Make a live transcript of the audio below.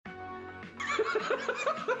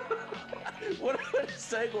What a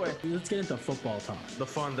segue. Let's get into football talk. The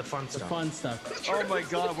fun stuff. Fun stuff. Oh my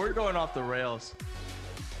God, we're going off the rails.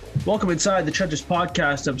 Welcome inside the Trenches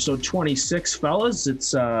Podcast, episode 26, fellas.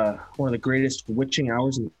 It's one of the greatest witching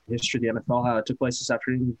hours in the history of the NFL. It took place this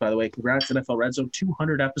afternoon. By the way, congrats, NFL Red Zone,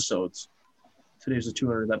 200 episodes. Today's the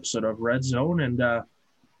 200th episode of Red Zone, and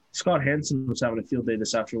Scott Hansen was having a field day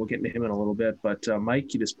this afternoon. We'll get into him in a little bit, but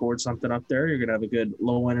Mike, you just poured something up there. You're going to have a good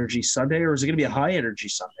low-energy Sunday, or is it going to be a high-energy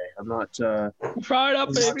Sunday? I'm not Fire it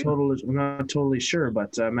up, baby. I'm not totally sure,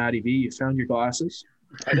 but Matty V, you found your glasses.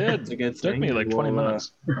 I did. It's a good It took thing. me like 20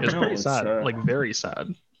 minutes. It's pretty sad, like very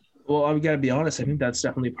sad. Well, I've got to be honest. I think that's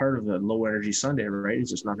definitely part of the low energy Sunday, right?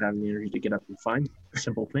 It's just not having the energy to get up and find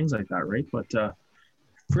simple things like that, right? But if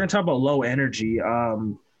we're going to talk about low energy,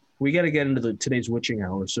 we got to get into today's witching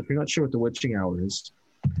hour. So if you're not sure what the witching hour is,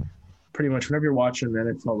 pretty much whenever you're watching the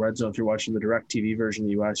NFL Red Zone, if you're watching the direct TV version in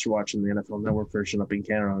the US, you're watching the NFL Network version up in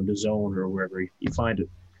Canada on DAZN or wherever you find it.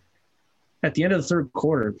 At the end of the third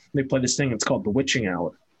quarter, they play this thing. It's called the witching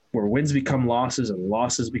hour, where wins become losses and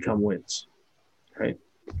losses become wins, right?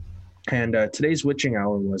 And today's witching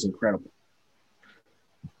hour was incredible.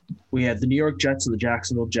 We had the New York Jets and the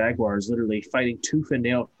Jacksonville Jaguars literally fighting tooth and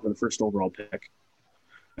nail for the first overall pick.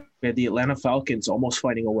 We had the Atlanta Falcons almost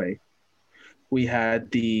fighting away. We had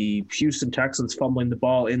the Houston Texans fumbling the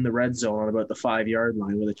ball in the red zone on about the 5-yard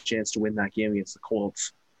line with a chance to win that game against the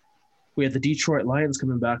Colts. We had the Detroit Lions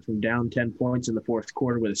coming back from down 10 points in the fourth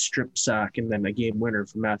quarter with a strip sack and then a game winner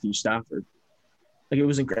from Matthew Stafford. Like, it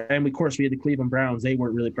was incredible. And of course, we had the Cleveland Browns. They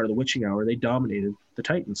weren't really part of the witching hour. They dominated the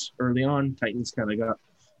Titans early on. Titans kind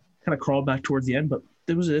of crawled back towards the end, but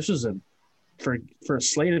this was for a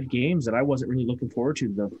slate of games that I wasn't really looking forward to.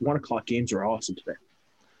 The 1:00 games were awesome today.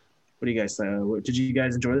 What do you guys think? Did you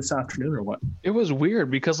guys enjoy this afternoon or what? It was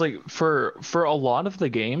weird because like for a lot of the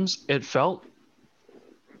games, it felt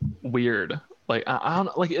weird. Like I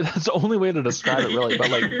don't like that's the only way to describe it really.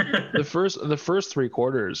 But like the first 3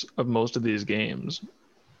 quarters of most of these games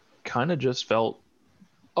kind of just felt,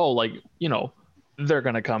 oh, like, you know, they're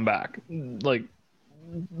gonna come back. Like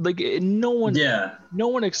no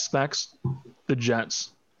one expects the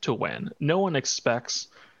Jets to win. No one expects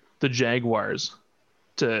the Jaguars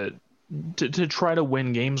to try to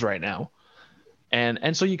win games right now.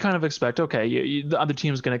 And so you kind of expect, okay, the other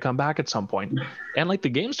team's going to come back at some point. And like the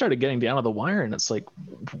game started getting down to the wire and it's like,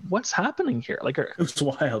 what's happening here? Like, it was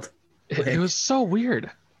wild. It was so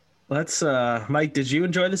weird. Let's Mike, did you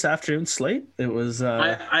enjoy this afternoon slate? It was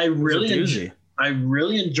I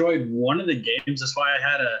really enjoyed one of the games. That's why I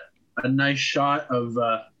had a nice shot of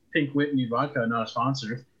Pink Whitney vodka, not a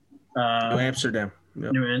sponsor. New Amsterdam.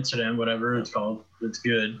 Yep. New Amsterdam, whatever it's called. It's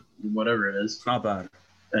good, whatever it is. Not bad.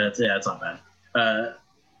 It's not bad.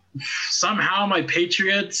 Somehow my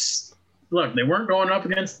Patriots, look, they weren't going up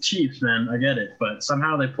against the Chiefs, man. I get it. But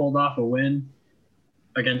somehow they pulled off a win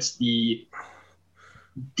against the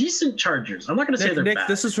decent Chargers. I'm not going to say they're bad.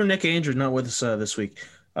 This is from Nick Andrews, not with us this week.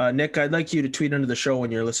 Nick, I'd like you to tweet under the show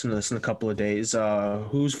when you're listening to this in a couple of days.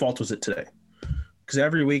 Whose fault was it today? Because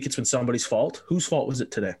every week it's been somebody's fault. Whose fault was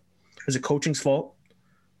it today? Was it coaching's fault?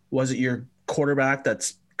 Was it your quarterback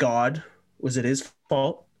that's God? Was it his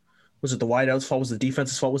fault? Was it the wideout's fault? Was it the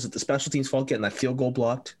defense's fault? Was it the special teams' fault getting that field goal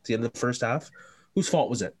blocked at the end of the first half? Whose fault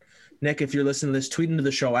was it? Nick, if you're listening to this, tweet into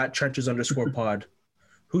the show at Trenches_pod.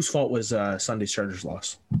 Whose fault was Sunday's Chargers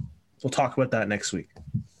loss? We'll talk about that next week.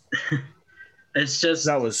 It's just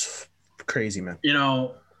that was crazy, man. You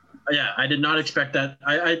know, yeah, I did not expect that.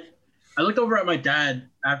 I looked over at my dad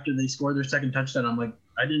after they scored their second touchdown. I'm like,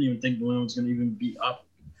 I didn't even think the Lions was going to even be up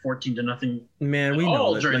 14-0. Man, we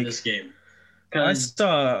know that, during this game. I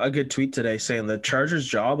saw a good tweet today saying the Chargers'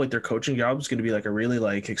 job, like their coaching job, is going to be like a really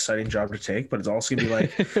like exciting job to take, but it's also going to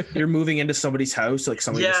be like you're moving into somebody's house, like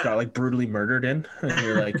somebody just got like brutally murdered in, and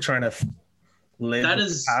you're like trying to live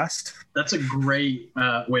past. That's a great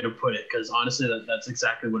way to put it, because honestly, that's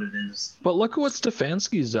exactly what it is. But look at what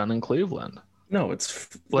Stefanski's done in Cleveland. No,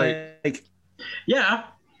 it's like yeah,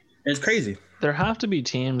 it's crazy. There have to be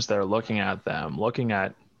teams that are looking at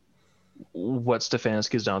what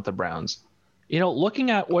Stefanski's done with the Browns. You know,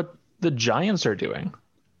 looking at what the Giants are doing.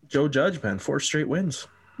 Joe Judge, man, 4 straight wins.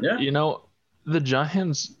 Yeah. You know, the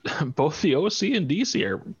Giants, both the OC and DC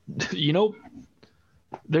are, you know,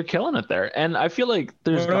 they're killing it there. And I feel like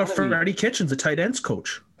there's Freddie Kitchens, the tight ends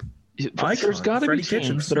coach. There's got to be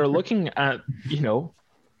teams that are looking at, you know,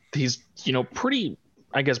 these, you know, pretty,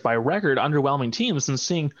 I guess by record, underwhelming teams and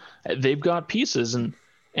seeing they've got pieces and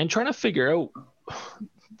trying to figure out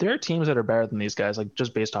there are teams that are better than these guys, like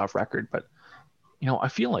just based off record. But, you know, I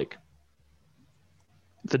feel like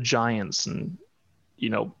the Giants and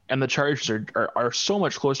and the Chargers are so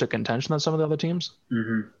much closer to contention than some of the other teams.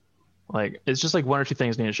 Mm-hmm. Like it's just like one or two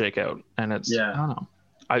things need to shake out, and it's I don't know.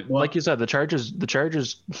 Like you said, the Chargers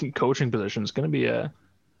coaching position is going to be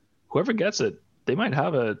whoever gets it, they might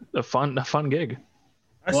have a fun gig.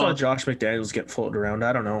 I saw Josh McDaniels get floated around.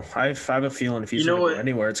 I don't know. I have a feeling if he's going to go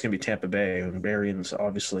anywhere, it's going to be Tampa Bay. And Arians,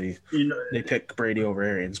 obviously, they pick Brady over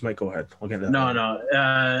Arians. Mike, go ahead. We'll get to that.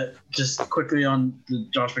 No. Just quickly on the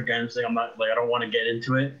Josh McDaniels thing. I don't want to get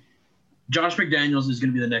into it. Josh McDaniels is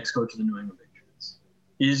going to be the next coach of the New England Patriots.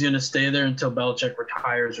 He's going to stay there until Belichick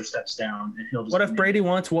retires or steps down, and he'll just. What if Brady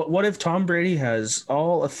wants? What if Tom Brady has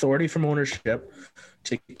all authority from ownership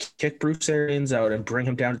to kick Bruce Arians out and bring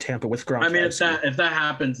him down to Tampa with Gronkowski? I mean, if that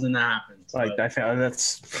happens, then that happens. Like I found that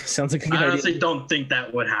sounds like a good I honestly idea. don't think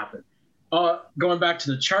that would happen. Going back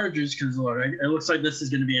to the Chargers, because it looks like this is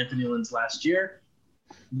going to be Anthony Lynn's last year.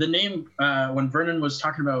 The name when Vernon was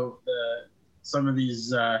talking about some of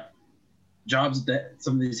these jobs that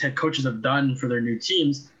some of these head coaches have done for their new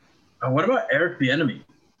teams. What about Eric Bieniemy?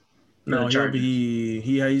 No,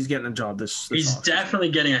 he's getting a job this He's offseason. Definitely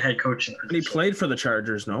getting a head coaching position. And he played for the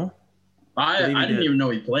Chargers, no? I didn't even know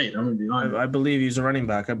he played. I'm going to be honest. I believe he's a running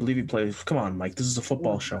back. I believe he played. Come on, Mike. This is a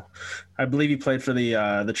football show. I believe he played for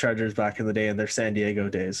the Chargers back in the day in their San Diego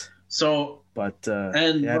days. So, but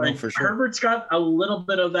no, for sure. Herbert's got a little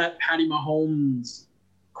bit of that Patty Mahomes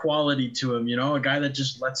quality to him, a guy that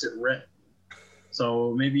just lets it rip.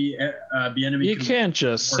 So maybe Bieniemy. You can't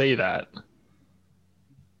just say that.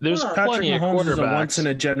 There's Patrick plenty of Mahomes quarterbacks. is a once in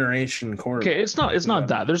a generation quarterback. Okay, it's not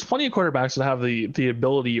that. There's plenty of quarterbacks that have the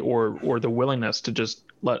ability or the willingness to just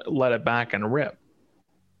let it back and rip.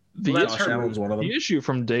 The issue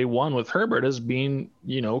from day one with Herbert has been,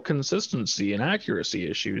 consistency and accuracy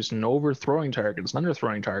issues and overthrowing targets and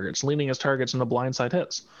underthrowing targets, leaning his targets into blindside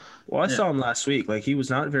hits. Well, I saw him last week. Like he was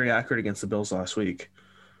not very accurate against the Bills last week.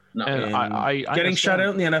 No, and I getting shut out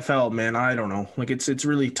in the NFL, man, I don't know. Like it's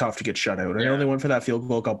really tough to get shut out. I know they went for that field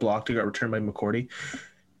goal, got blocked, it got returned by McCourty.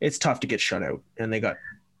 It's tough to get shut out, and they got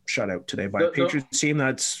shut out today by a Patriots team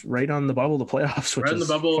that's right on the bubble of the playoffs, which is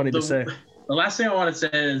funny to say. The last thing I want to say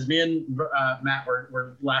is me and Matt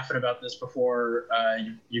were laughing about this before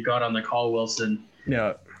you got on the call, Wilson.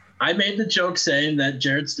 Yeah. I made the joke saying that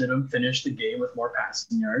Jarrett Stidham finished the game with more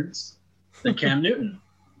passing yards than Cam Newton.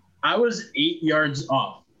 I was 8 yards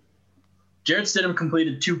off. Jarrett Stidham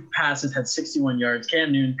completed 2 passes, had 61 yards.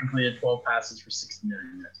 Cam Newton completed 12 passes for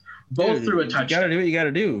 69 yards. Both threw a touchdown. You got to do what you got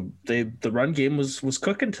to do. The run game was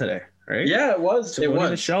cooking today, right? Yeah, it was. So it was.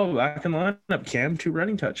 Michelle back in the lineup. Cam 2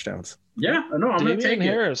 running touchdowns. Yeah, I know. I'm going to take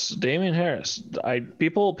Damian Harris.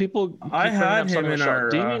 People. I had him in our.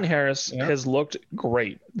 Damian Harris has looked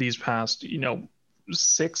great these past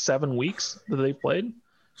 6-7 weeks that they played.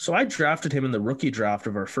 So I drafted him in the rookie draft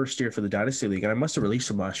of our first year for the Dynasty League, and I must have released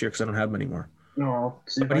him last year because I don't have him anymore. No,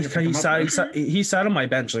 but he sat on my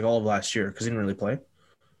bench like all of last year because he didn't really play.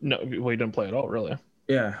 No, well, he didn't play at all, really.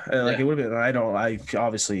 Yeah, it would have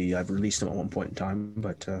been. I've released him at one point in time,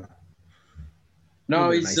 but no,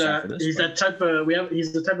 he's that type of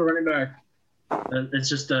he's the type of running back. It's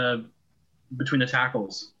just between the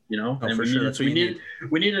tackles, Oh, and for sure. We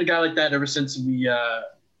needed a guy like that ever since Blunt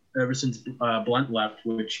left.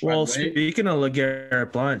 Speaking of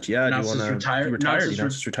LeGarrette Blunt, do you want to retire?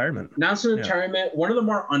 Announced retirement. Announced retirement. One of the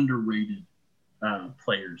more underrated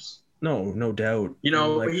players. No doubt.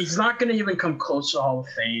 He's not going to even come close to the Hall of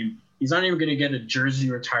Fame. He's not even going to get a jersey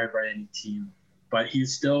retired by any team. But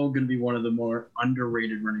he's still going to be one of the more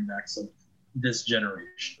underrated running backs of this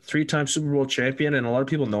generation. 3-time Super Bowl champion, and a lot of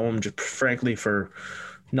people know him just frankly for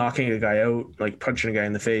knocking a guy out, like punching a guy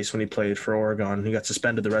in the face when he played for Oregon. He got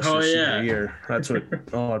suspended the rest of the senior year. That's what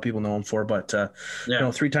a lot of people know him for. But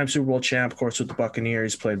 3-time Super Bowl champ, of course, with the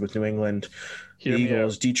Buccaneers, played with New England, the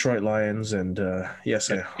Eagles, Detroit Lions, and yes,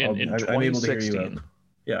 I'm able to hear you out.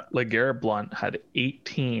 Yeah, LeGarrette Blunt had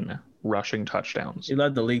 18 rushing touchdowns. He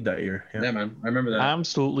led the league that year. Yeah, man, I remember that.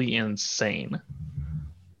 Absolutely insane.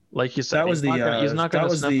 Like you said, that was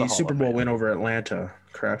the Super Bowl win over Atlanta,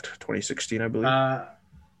 correct? 2016, I believe.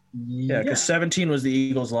 Yeah, because 17 was the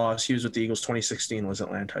Eagles' loss. He was with the Eagles. 2016 was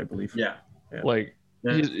Atlanta, I believe. Yeah. Like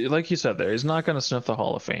you said there, he's not going to sniff the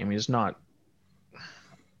Hall of Fame. He's not.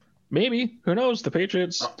 Maybe. Who knows? The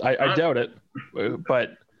Patriots. I doubt it.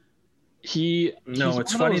 But he. No,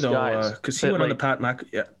 it's funny though, because he went on the Pat Mac.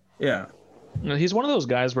 Yeah. He's one of those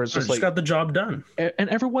guys where it's just got the job done, and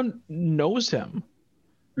everyone knows him.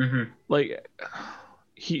 Mm-hmm. Like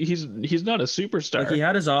he's not a superstar. Like he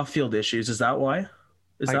had his off-field issues. Is that why?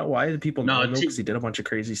 Is that why the people know him? Because he did a bunch of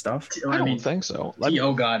crazy stuff? I don't think so.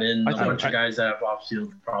 T.O. got in. A bunch of guys that have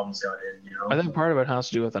off-field problems got in. I think part of it has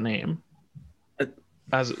to do with the name.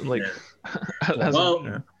 as like, Yeah. as Well,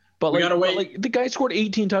 yeah. but we like, gotta wait. like the guy scored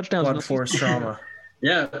 18 touchdowns. in Blood the force trauma.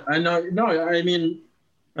 Yeah, I know. No, I mean,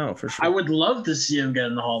 Oh, for sure. I would love to see him get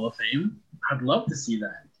in the Hall of Fame. I'd love to see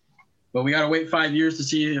that. But we got to wait 5 years to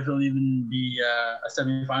see if he'll even be a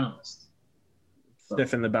semifinalist. So,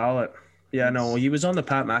 Stiff in the ballot. Yeah, no, he was on the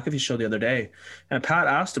Pat McAfee show the other day, and Pat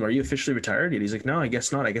asked him, "Are you officially retired yet?" He's like, "No, I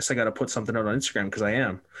guess not. I guess I got to put something out on Instagram because I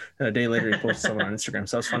am." And a day later, he posted something on Instagram.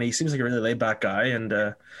 So that's funny. He seems like a really laid back guy, and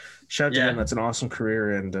shout out to Yeah. him. That's an awesome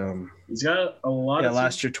career. And he's got a lot of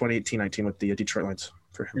last year, 2018-19 with the Detroit Lions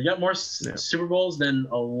for him. he got more Yeah. Super Bowls than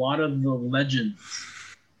a lot of the legends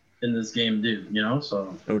in this game do, you know?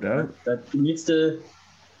 So No doubt. that needs to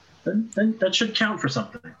that should count for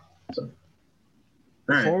something. So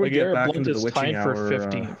all right. Before we Like, get Garrett back Blunt into the is witching tied hour, for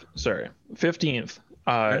 15th. Sorry, 15th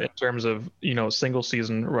in terms of single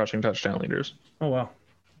season rushing touchdown leaders. oh wow,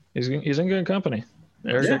 He's in good company.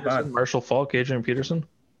 Eric Yeah. Dickerson, Marshall Falk, Adrian Peterson,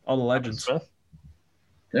 all the legends. Smith.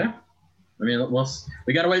 Yeah. I mean,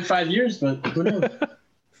 we got to wait 5 years, but who knows?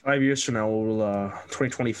 5 years from now, we'll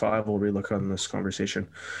 2025. We'll relook on this conversation.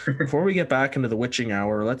 Before we get back into the witching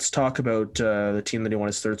hour, let's talk about the team that he won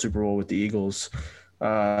his third Super Bowl with, the Eagles.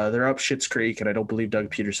 They're up Schitt's Creek, and I don't believe Doug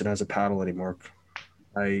Peterson has a paddle anymore.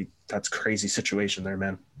 That's a crazy situation there,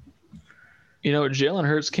 man. Jalen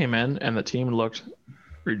Hurts came in and the team looked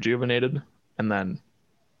rejuvenated, and then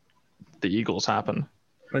the Eagles happened.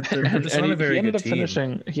 But they're just not a very good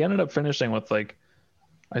team. He ended up finishing with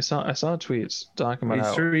I saw tweets talking about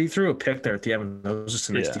how He threw a pick there at the end. That was just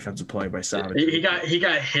a nice Yeah. defensive play by Savage. he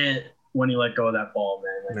got hit when he let go of that ball,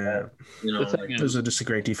 man. Yeah. That, The thing It was just a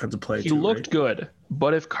great defensive play. he too, looked right? good,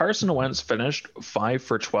 but if Carson Wentz finished 5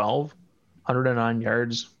 for 12, 109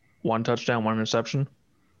 yards, 1 touchdown, 1 interception,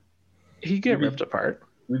 he'd get Maybe. ripped apart.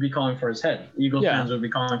 we'd be calling for his head. Eagles Yeah. fans would be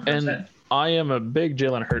calling for his And head. I am a big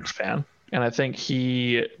Jalen Hurts fan, and I think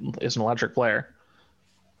he is an electric player.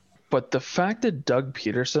 But the fact that Doug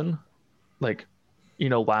Peterson,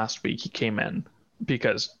 last week he came in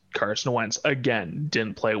because Carson Wentz again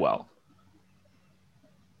didn't play well.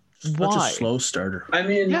 Such Why? a slow starter. I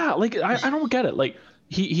mean, Yeah, I don't get it.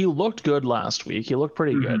 He looked good last week. He looked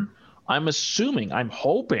pretty good. I'm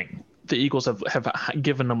hoping the Eagles have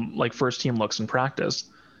given him first team looks in practice.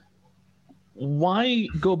 Why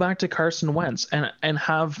go back to Carson Wentz and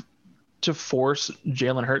have to force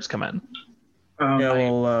Jalen Hurts come in?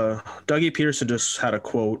 Dougie Peterson just had a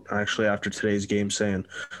quote actually after today's game saying,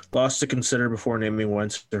 "Lots to consider before naming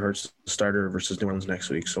Wentz or Hurts the starter versus New Orleans next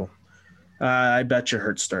week." So I bet you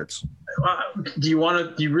Hurts starts. do you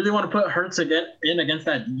really want to put Hurts in against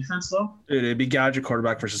that defense though? Dude, it'd be gadget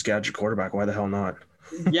quarterback versus gadget quarterback. Why the hell not?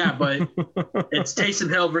 Yeah, but it's Taysom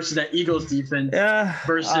Hill versus that Eagles defense. Yeah,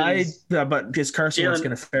 Versus but is Carson Wentz Jalen-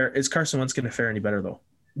 going to fare? Is Carson Wentz going to fare any better though?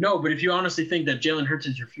 No, but if you honestly think that Jalen Hurts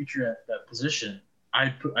is your future at that position,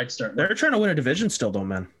 I'd start. They're trying to win a division still, though,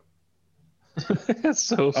 man. It's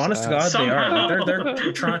so Honest to sad. God, Somehow. they are.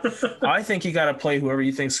 They're trying. I think you got to play whoever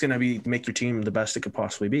you think's going to make your team the best it could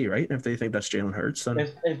possibly be, right? And if they think that's Jalen Hurts, then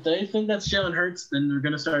If they think that's Jalen Hurts, then they're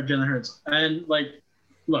gonna start Jalen Hurts. And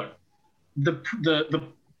look, the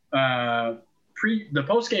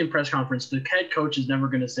post game press conference, the head coach is never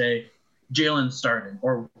gonna say Jalen's starting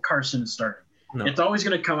or Carson's starting. No. It's always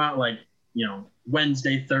gonna come out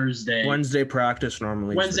Wednesday, Thursday, Wednesday practice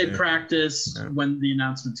normally. Wednesday is the day. practice Yeah. when the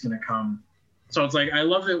announcement's gonna come. So it's I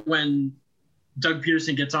love it when Doug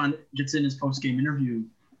Peterson gets in his post game interview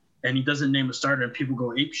and he doesn't name a starter and people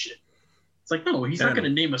go ape shit. It's no, he's not Yeah. going to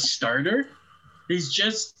name a starter. He's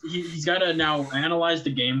got to now analyze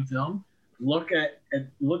the game film, look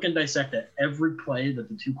and dissect at every play that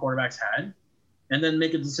the two quarterbacks had, and then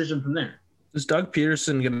make a decision from there. Is Doug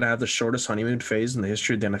Peterson going to have the shortest honeymoon phase in the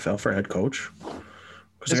history of the NFL for a head coach?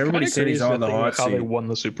 Because everybody's saying he's on the hot how they seat won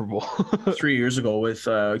the Super Bowl. 3 years ago with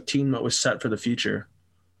a team that was set for the future,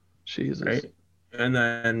 Jesus. right? And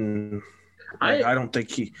then I don't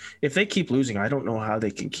think if they keep losing, I don't know how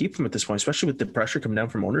they can keep him at this point, especially with the pressure coming down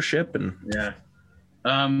from ownership. And yeah.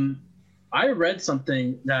 I read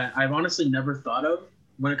something that I've honestly never thought of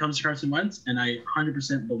when it comes to Carson Wentz, and I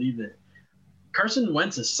 100% believe it. Carson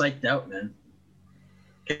Wentz is psyched out, man.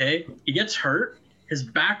 Okay, he gets hurt. His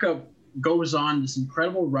backup goes on this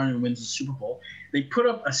incredible run and wins the Super Bowl. They put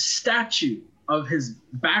up a statue of his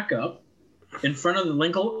backup in front of the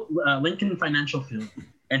Lincoln Financial Field,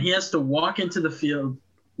 and he has to walk to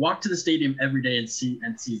the stadium every day and sees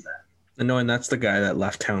that. And knowing that's the guy that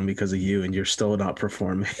left town because of you, and you're still not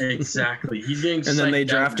performing. Exactly, he's getting. And then they psyched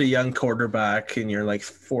draft out, a man. young quarterback, and you're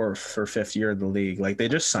fourth or fifth year in the league. They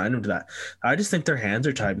just signed him to that. I just think their hands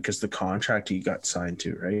are tied because the contract he got signed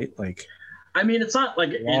to, right? I mean, it's not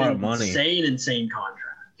like lot an of money. insane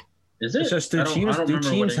contract, is it? It's just I don't remember do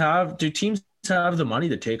teams have the money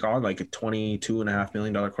to take on like a $22.5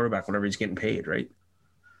 million quarterback, whatever he's getting paid, right?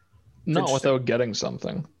 Not interesting. without getting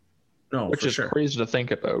something, No, which for is sure. crazy to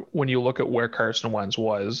think about when you look at where Carson Wentz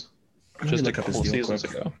was Let me just a look up his couple deal seasons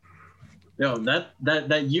quick. ago. No,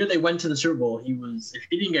 that year they went to the Super Bowl, if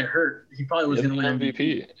he didn't get hurt, he probably was going to win MVP.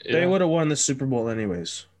 MVP. They Yeah. would have won the Super Bowl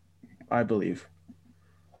anyways, I believe.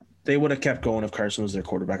 They would have kept going if Carson was their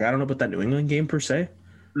quarterback. I don't know about that New England game per se,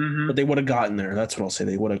 Mm-hmm. but they would have gotten there. That's what I'll say.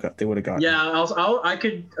 They would have gotten. Yeah, I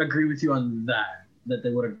could agree with you on that they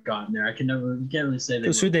would have gotten there. You can't really say they.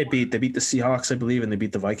 Because who they beat? They beat the Seahawks, I believe, and they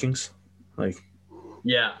beat the Vikings. Like,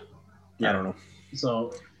 Yeah. I don't know.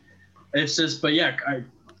 So it's just, but yeah,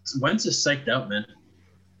 Wentz is psyched out, man.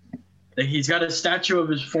 He's got a statue of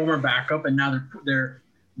his former backup, and now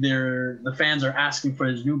the fans are asking for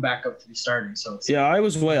his new backup to be starting. So it's, Yeah, I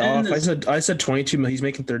was way And off. this- I said 22 million. He's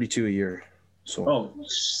making 32 a year. So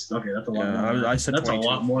okay, that's a lot. Yeah, more. I said that's 22. a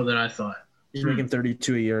lot more than I thought. he's making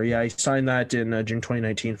 32 a year. Yeah, he signed that in June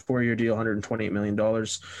 2019, 4-year deal, $128 million,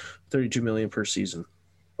 $32 million per season.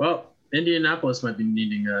 Well, Indianapolis might be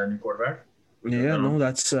needing a new quarterback. Yeah, no,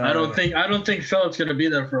 that's. I don't think Phillips going to be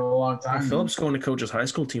there for a long time. Phillips going to coach his high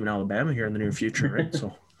school team in Alabama here in the near future, right?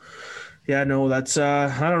 So, yeah, no, that's.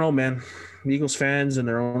 I don't know, man. Eagles fans and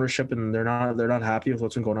their ownership, and they're not happy with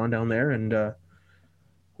what's been going on down there, and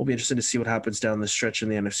we'll be interested to see what happens down the stretch in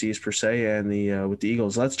the NFCs per se, and the with the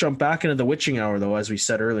Eagles. Let's jump back into the witching hour, though, as we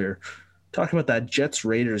said earlier, talking about that Jets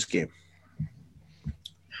Raiders game.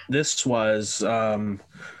 This was the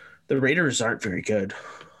Raiders aren't very good.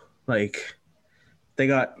 Like, they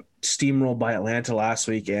got steamrolled by Atlanta last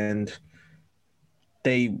week, and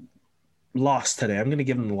they lost today. I'm going to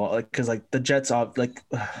give them the loss because, like, the Jets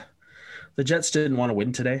didn't want to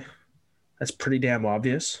win today. That's pretty damn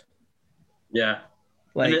obvious. Yeah.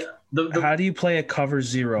 Like, And how do you play a cover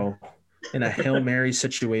zero in a Hail Mary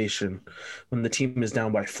situation when the team is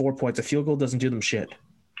down by 4 points? A field goal doesn't do them shit.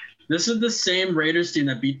 This is the same Raiders team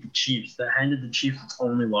that beat the Chiefs, that handed the Chiefs its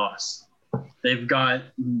only loss. They've got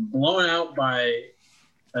blown out by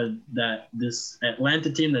this Atlanta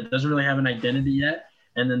team that doesn't really have an identity yet,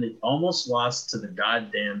 and then they almost lost to the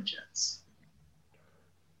goddamn Jets.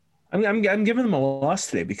 I'm giving them a loss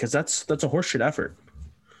today because that's a horseshit effort.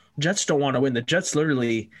 Jets don't want to win. The Jets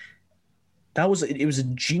literally, it was a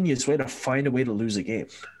genius way to find a way to lose a game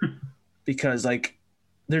because, like,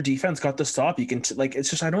 their defense got the stop. You can it's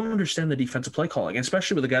just, I don't understand the defensive play calling,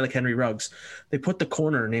 especially with a guy like Henry Ruggs. They put the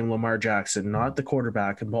corner named Lamar Jackson, not the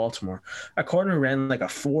quarterback in Baltimore. A corner ran like a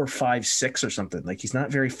 4.56 or something. Like, he's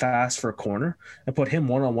not very fast for a corner, and put him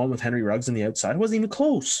one-on-one with Henry Ruggs on the outside. It wasn't even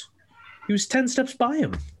close. He was 10 steps by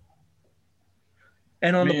him.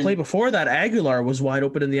 And on the play before that, Aguilar was wide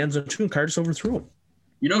open in the end zone too, and Carr just overthrew him.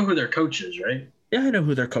 You know who their coach is, right? Yeah, I know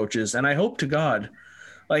who their coach is, and I hope to God.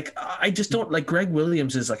 Like, I just don't like Greg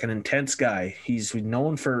Williams is like an intense guy. He's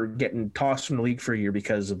known for getting tossed from the league for a year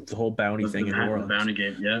because of the whole bounty thing in New Orleans. The bounty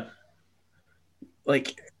game, yeah.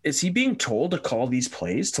 Like, is he being told to call these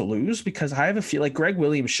plays to lose? Because I have a feel like Greg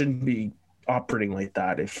Williams shouldn't be operating like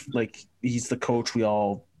that if, like, he's the coach we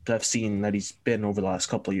all have seen that he's been over the last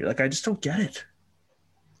couple of years. Like, I just don't get it.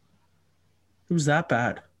 It was that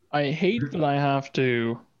bad. I hate that I have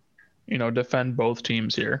to, defend both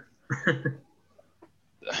teams here.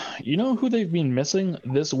 You know who they've been missing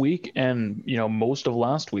this week and, most of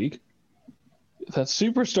last week? That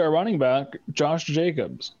superstar running back, Josh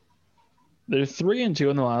Jacobs. They're 3-2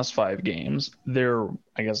 in the last 5 games. They're,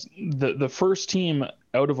 I guess, the first team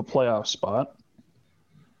out of a playoff spot.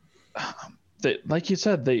 They, like you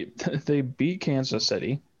said, they beat Kansas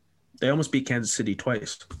City. They almost beat Kansas City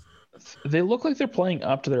twice. They look like they're playing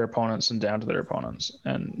up to their opponents and down to their opponents.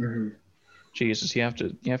 And Jesus, you have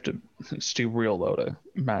to stoop real low to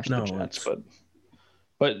match the Jets.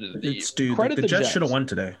 But it's dude. Credit The Jets should have won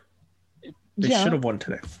today. They should have won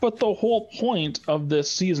today. But the whole point of this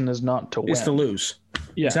season is not to win. It's to lose.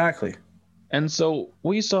 Yeah. Exactly. And so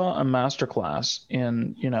we saw a masterclass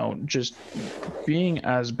in, just being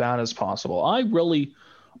as bad as possible. I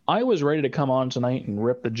was ready to come on tonight and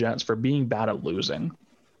rip the Jets for being bad at losing.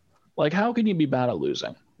 Like, how can you be bad at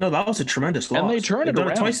losing? No, that was a tremendous loss. And they turned it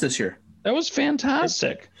around twice this year. That was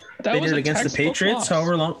fantastic. They did it against the Patriots.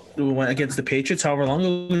 However long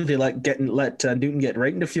ago they let Newton get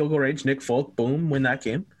right into field goal range. Nick Folk, boom, win that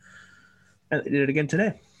game. And they did it again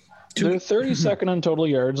today. They're 32nd in total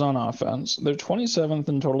yards on offense. They're 27th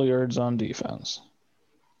in total yards on defense.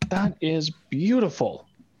 That is beautiful.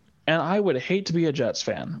 And I would hate to be a Jets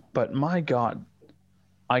fan, but my God,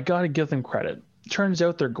 I got to give them credit. Turns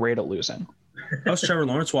out they're great at losing. How's Trevor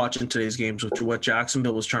Lawrence watching today's games, which what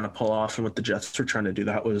Jacksonville was trying to pull off and what the Jets were trying to do?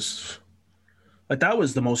 That was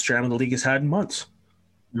the most drama the league has had in months.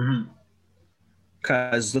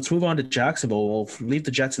 Because let's move on to Jacksonville. We'll leave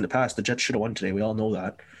the Jets in the past. The Jets should have won today. We all know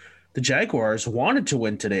that. The Jaguars wanted to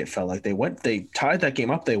win today. It felt like they tied that game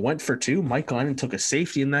up. They went for 2. Mike Glennon took a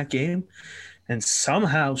safety in that game. And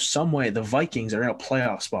somehow, some way, the Vikings are in a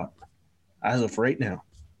playoff spot as of right now.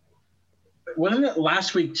 Wasn't it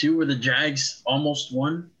last week too, where the Jags almost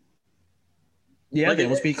won? Yeah, Like, they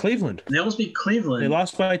almost beat Cleveland. They almost beat Cleveland. They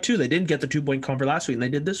lost by 2. They didn't get the 2-point cover last week, and they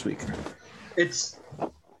did this week. Is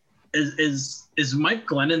Mike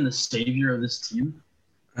Glennon the savior of this team?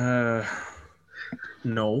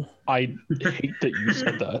 No. I hate that you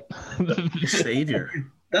said that. Savior.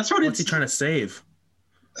 That's what What's he trying to save?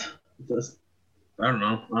 I don't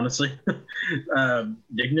know, honestly.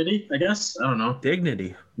 Dignity, I guess. I don't know.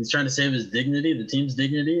 Dignity. He's trying to save his dignity, the team's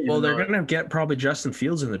dignity. Well, they're going to get probably Justin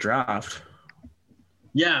Fields in the draft.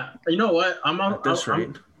 Yeah, you know what? At this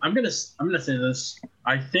rate. I'm gonna say this.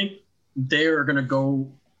 I think they are gonna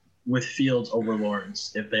go with Fields over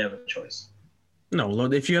Lawrence if they have a choice.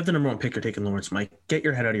 No, if you have the number 1 pick, you're taking Lawrence, Mike. Get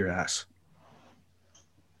your head out of your ass.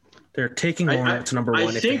 They're taking Lawrence number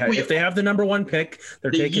 1. If they have the number 1 pick,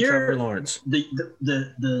 they're taking Trevor Lawrence.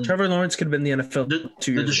 Trevor Lawrence could have been the NFL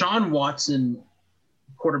 2 years ago. Deshaun Watson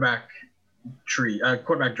quarterback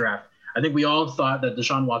draft. I think we all thought that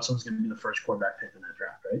Deshaun Watson was going to be the first quarterback pick in that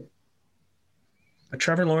draft, right? But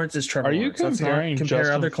Trevor Lawrence is Trevor Lawrence. Are you comparing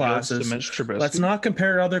Justin other Fields classes? to Mitch Trubisky? Let's not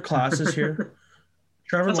compare other classes here.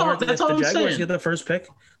 Trevor Lawrence, if the Jaguars get the first pick,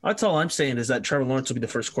 that's all I'm saying is that Trevor Lawrence will be the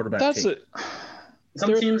first quarterback pick.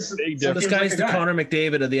 Some teams, this guy's the Connor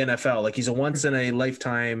McDavid of the NFL. Like, he's a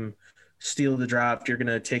once-in-a-lifetime steal of the draft. You're going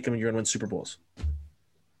to take him and you're going to win Super Bowls.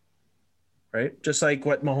 Right? Just like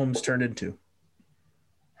what Mahomes turned into.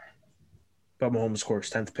 But Mahomes, of course,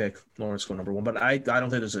 10th pick. Lawrence go number 1. But I don't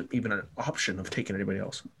think there's even an option of taking anybody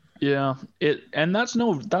else. Yeah. That's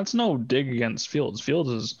no dig against Fields. Fields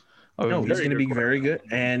is he's going to be very good.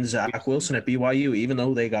 And Zach Wilson at BYU, even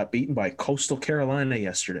though they got beaten by Coastal Carolina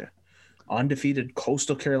yesterday. Undefeated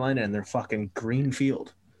Coastal Carolina and their fucking green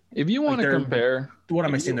field. If you want to compare, what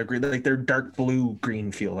am I saying? They're green, like they're dark blue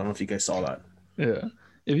green field. I don't know if you guys saw that. Yeah.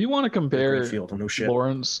 If you want to compare field, no shit.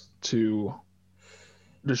 Lawrence to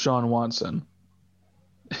Deshaun Watson,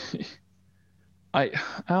 I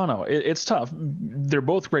don't know. It's tough. They're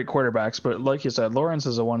both great quarterbacks, but like you said, Lawrence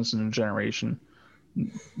is a once in a generation.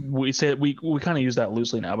 We say we kind of use that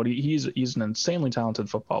loosely now, but he's an insanely talented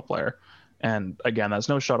football player. And again, that's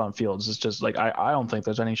no shot on Fields. It's just like I don't think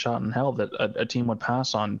there's any shot in hell that a team would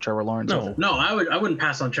pass on Trevor Lawrence. No, I wouldn't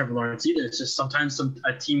pass on Trevor Lawrence either. It's just sometimes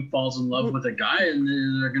a team falls in love with a guy and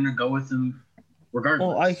they're gonna go with him regardless.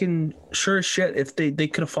 Well, I can sure as shit if they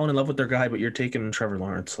could have fallen in love with their guy, but you're taking Trevor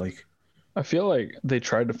Lawrence. Like, I feel like they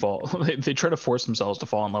tried to fall. They tried to force themselves to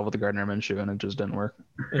fall in love with the Gardner Minshew, and it just didn't work.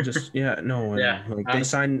 It just they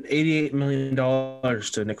signed $88 million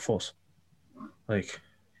to Nick Foles. Like.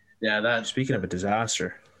 Yeah, speaking of a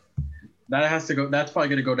disaster, that has to go. That's probably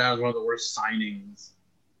going to go down as one of the worst signings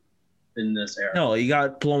in this era. No, he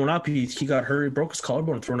got blown up. He got hurt. He broke his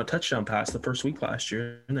collarbone throwing a touchdown pass the first week last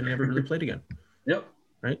year, and then he never really played again. Yep.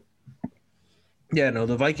 Right. Yeah. No,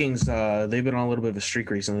 the Vikings. They've been on a little bit of a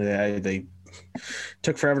streak recently. They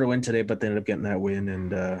took forever to win today, but they ended up getting that win.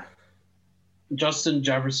 And Justin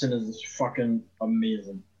Jefferson is fucking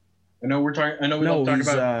amazing. I know we love talking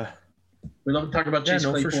about. We love to talk about Chase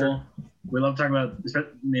Claypool. For sure. We love talking about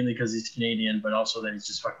mainly because he's Canadian, but also that he's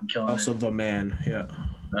just fucking killing it. Also the man, yeah.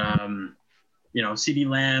 CeeDee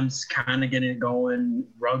Lamb's kind of getting it going.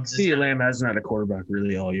 Ruggs. CeeDee Lamb hasn't had a quarterback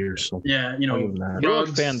really all year, so yeah, he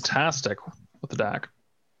looked fantastic with the Dak.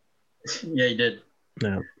 Yeah, he did.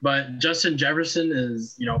 Yeah. But Justin Jefferson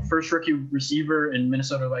is, first rookie receiver in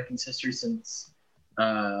Minnesota Vikings history since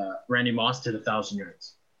Randy Moss did 1,000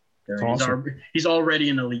 yards. Awesome. He's already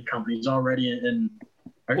an elite company. He's already in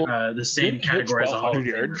the same category as a Hall of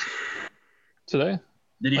Famer. Today?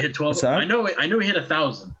 Did he hit 12? I know he hit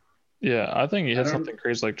 1,000. Yeah, I think he hit something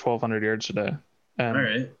crazy like 1,200 yards today. And all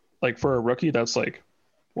right. Like for a rookie, that's like,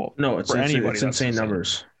 it's insane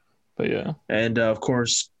numbers. But yeah. And of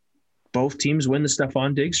course, both teams win the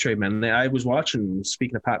Stephon Diggs trade, man. I was watching,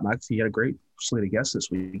 speaking of Pat McAfee, he had a great slate of guests this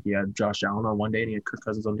week. He had Josh Allen on one day and he had Kirk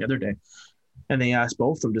Cousins on the other day. And they asked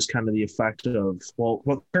both of them just kind of the effect of,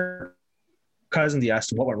 Kirk Cousins, they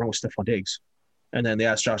asked him what went wrong with Stephon Diggs. And then they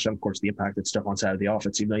asked Josh Allen, of course, the impact that Stephon's had of the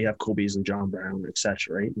offense, even though you have Cole Beasley and John Brown, et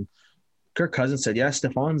cetera, right? And Kirk Cousins said,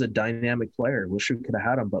 Stephon's a dynamic player. Wish we could have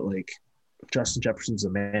had him, but, Justin Jefferson's a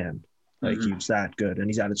man. He was that good, and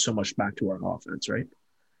he's added so much back to our offense, right?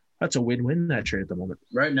 That's a win-win that trade at the moment.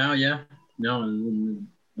 Right now, yeah. No, and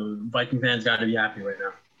the Viking fans got to be happy right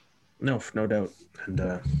now. No doubt.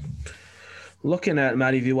 And looking at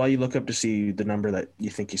Matty V, while you look up to see the number that you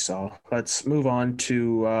think you saw, let's move on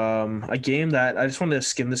to a game that I just wanted to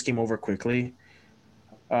skim this game over quickly.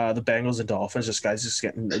 The Bengals and Dolphins, just guys just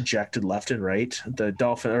getting ejected left and right. The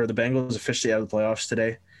Bengals officially out of the playoffs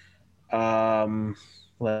today.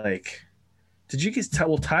 Did you guys tell?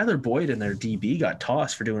 Well, Tyler Boyd and their DB got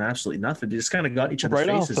tossed for doing absolutely nothing. They just kind of got in each other's right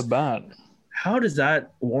faces. off the bat. How does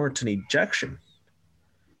that warrant an ejection?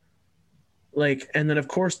 And then of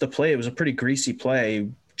course the play, it was a pretty greasy play.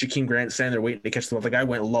 Jakeem Grant standing there waiting to catch the ball. The guy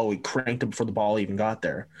went low. He cranked him before the ball even got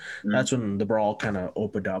there. Mm-hmm. That's when the brawl kind of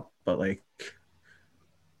opened up. But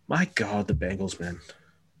my God, the Bengals, man.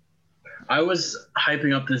 I was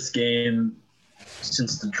hyping up this game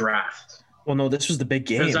since the draft. Well, no, this was the big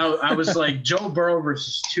game. Because I was like, Joe Burrow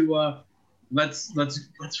versus Tua. Let's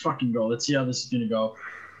fucking go. Let's see how this is gonna go.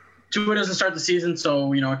 Tua doesn't start the season,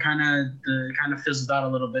 so it kind of fizzled out a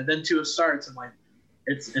little bit. Then Tua starts, and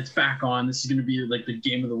it's back on. This is gonna be the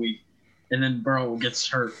game of the week. And then Burrow gets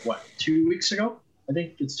hurt. What, 2 weeks ago? I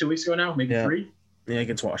think it's 2 weeks ago now, maybe 3. Yeah, he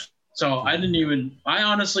gets washed. So I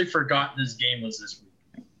honestly forgot this game was this week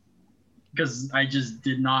because I just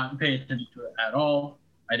did not pay attention to it at all.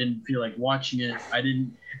 I didn't feel like watching it.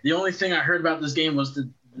 The only thing I heard about this game was the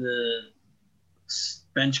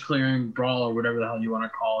bench clearing brawl or whatever the hell you want to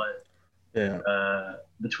call it. Yeah.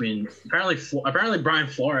 Between apparently Brian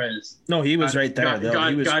Flores. No, he was right there.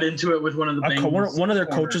 Got into it with one of the Bengals. One of their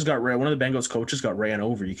coaches got ran. One of the Bengals coaches got ran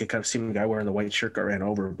over. You could kind of see the guy wearing the white shirt got ran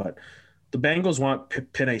over. But the Bengals want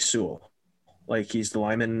Penei Sewell. He's the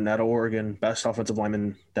lineman out of Oregon, best offensive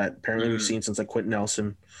lineman that apparently we've seen since Quentin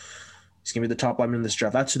Nelson. He's gonna be the top lineman in this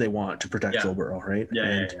draft. That's who they want to protect Joe Burrow, right?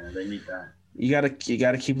 Yeah, they need that. You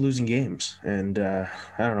gotta keep losing games, and I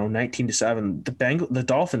don't know, 19-7. The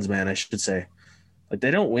Dolphins, man, I should say,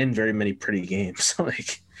 they don't win very many pretty games.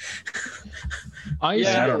 I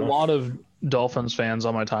see a lot of Dolphins fans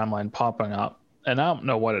on my timeline popping up, and I don't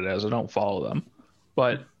know what it is. I don't follow them,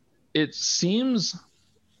 but it seems,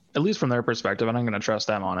 at least from their perspective, and I'm going to trust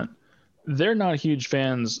them on it, they're not huge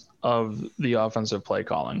fans of the offensive play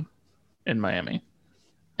calling in Miami.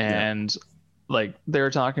 And they were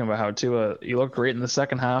talking about how Tua, he looked great in the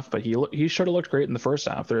second half, but he should have looked great in the first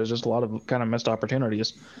half. There was just a lot of kind of missed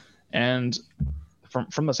opportunities. And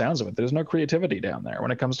from the sounds of it, there's no creativity down there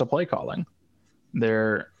when it comes to play calling.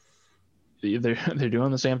 They're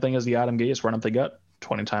doing the same thing as the Adam Gase run up the gut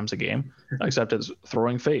 20 times a game, except it's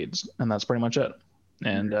throwing fades, and that's pretty much it.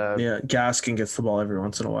 And Gaskin gets the ball every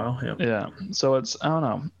once in a while. Yeah. So it's, I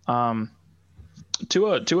don't know.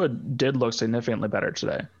 Tua did look significantly better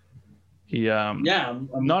today. He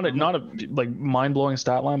not a mind-blowing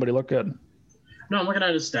stat line, but he looked good. No, I'm looking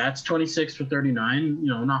at his stats: 26 for 39.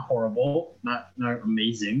 Not horrible, not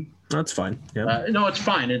amazing. That's fine. Yeah. No, it's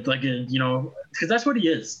fine. It's because that's what he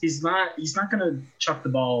is. He's not gonna chuck the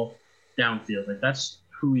ball downfield. That's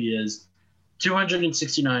who he is.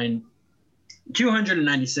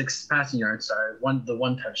 296 passing yards. Sorry, the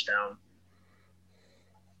one touchdown.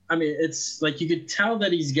 I mean, it's you could tell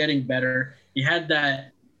that he's getting better. He had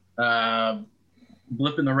that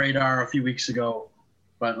blip in the radar a few weeks ago,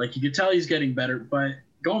 but you could tell he's getting better. But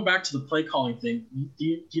going back to the play calling thing,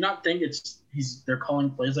 do you not think they're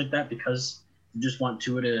calling plays like that because they just want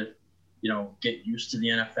Tua to, get used to the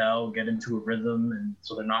NFL, get into a rhythm, and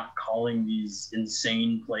so they're not calling these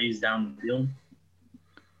insane plays down the field?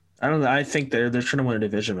 I don't know. I think they're trying to win a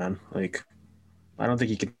division, man. I don't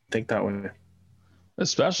think you can think that way.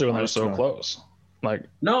 Especially when they're so close.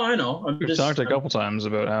 No, I know. We've talked a couple times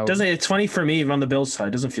about how it's funny for me, even on the Bills side,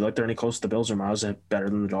 it doesn't feel like they're any close to the Bills or miles better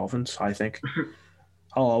than the Dolphins, I think.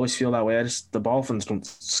 I'll always feel that way. The Dolphins don't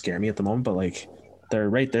scare me at the moment, but they're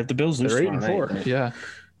right there. The Bills lose. They're 8-4. Yeah.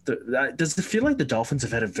 Does it feel like the Dolphins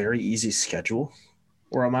have had a very easy schedule,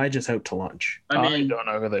 or am I just out to lunch? I don't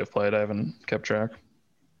know who they've played. I haven't kept track.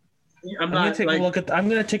 I'm going to take a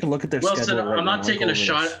look at their schedule. I'm not taking a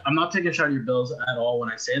shot at your Bills at all when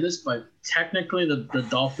I say this, but technically the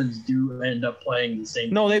Dolphins do end up playing the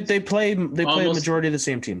same. No, they play the majority of the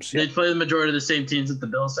same teams. They play the majority of the same teams that the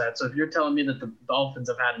Bills had. So if you're telling me that the Dolphins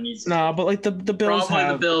have had an easy, but the Bills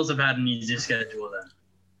the Bills have had an easy schedule then.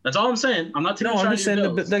 That's all I'm saying. I'm not taking a shot at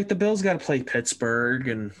your Bills. The Bills got to play Pittsburgh,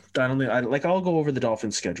 and I'll go over the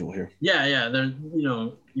Dolphins schedule here. Yeah. They're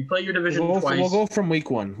you play your division twice. We'll go from week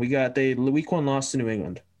 1. We got week 1 loss to New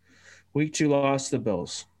England, week 2 loss to the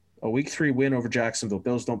Bills, a week 3 win over Jacksonville.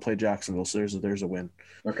 Bills don't play Jacksonville, so there's a win.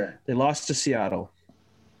 Okay. They lost to Seattle.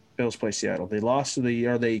 Bills play Seattle. They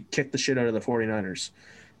kicked the shit out of the 49ers.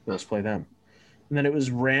 Bills play them. And then it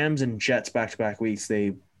was Rams and Jets back-to-back weeks.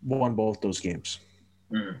 They won both those games.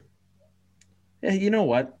 Mm. Yeah, you know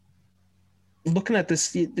what? Looking at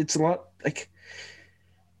this, it's a lot like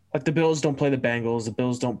the Bills don't play the Bengals. The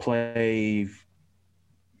Bills don't play,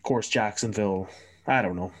 of course, Jacksonville. I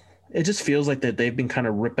don't know. It just feels like that they've been kind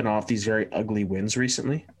of ripping off these very ugly wins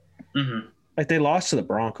recently. Mm-hmm. Like they lost to the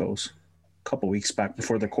Broncos a couple weeks back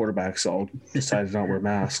before their quarterbacks all decided to not wear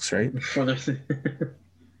masks, right?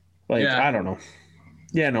 Like, Yeah. I don't know.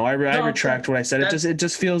 Yeah, no, I retract what I said. It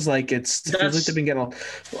just feels like it feels like they've been getting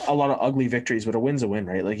a lot of ugly victories, but a win's a win,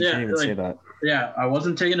 right? Like you can't even say that. Yeah, I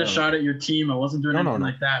wasn't taking a shot at your team. I wasn't doing anything no.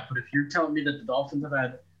 like that. But if you're telling me that the Dolphins have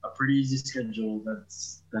had a pretty easy schedule,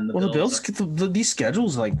 then the Bills these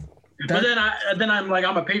schedules like. But then I'm like,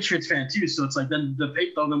 I'm a Patriots fan too, so it's like then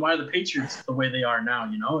why are the Patriots the way they are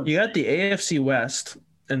now? You know, You got the AFC West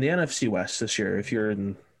and the NFC West this year. If you're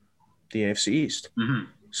in the AFC East,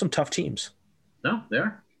 some tough teams. No, they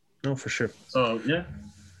are. No, for sure. So yeah.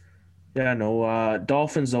 Yeah, no.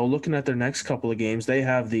 Dolphins though, looking at their next couple of games, they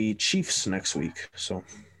have the Chiefs next week, so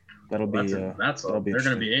that'll be. That'll be. They're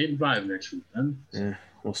going to be 8-5 next week. Then. Yeah,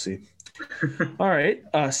 we'll see. All right,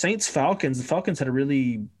 Saints Falcons. The Falcons had a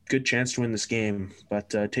really good chance to win this game, but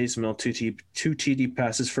Taysom Hill two TD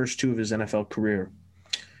passes, first 2 of his NFL career.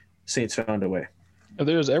 Saints found a way. If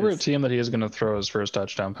there's ever a team that he is going to throw his first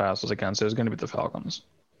touchdown passes against, it's going to be the Falcons.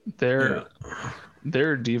 Their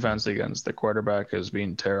defense against the quarterback has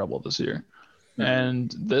been terrible this year,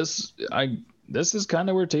 and this is kind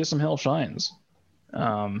of where Taysom Hill shines.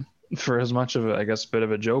 For as much of a bit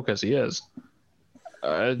of a joke as he is,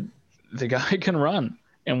 the guy can run,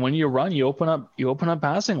 and when you run, you open up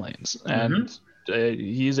passing lanes, and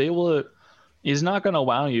he's able to. He's not going to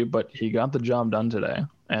wow you, but he got the job done today,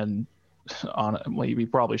 and he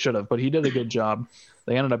probably should have, but he did a good job.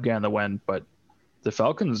 They ended up getting the win, but the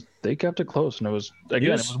Falcons, they kept it close, and it was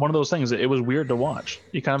one of those things. It was weird to watch.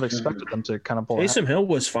 You kind of expected them to kind of pull. Taysom Hill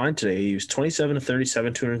was fine today. He was 27 to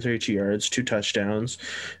 37, 232 yards, 2 touchdowns,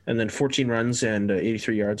 and then 14 runs and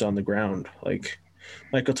 83 yards on the ground. Like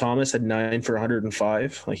Michael Thomas had 9 for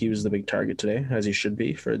 105. Like he was the big target today, as he should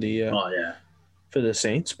be for the for the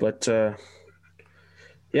Saints. But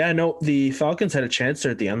yeah, no, the Falcons had a chance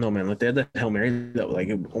there at the end, though, man. Like they had that Hail Mary that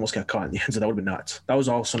it almost got caught in the end, so that would have been nuts. That was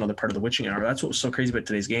also another part of the witching hour. That's what was so crazy about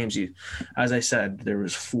today's games. As I said, there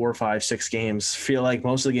was 4, 5, 6 games. Feel like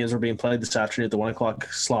most of the games were being played this afternoon at the 1 o'clock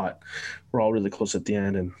slot. We're all really close at the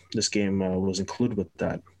end, and this game was included with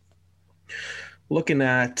that. Looking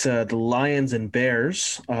at the Lions and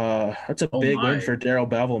Bears, that's a big win for Darrell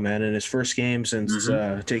Bevell, man, in his first game since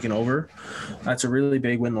taking over. That's a really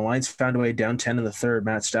big win. The Lions found a way down 10 in the third.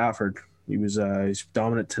 Matt Stafford, he's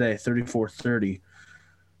dominant today, 34-30.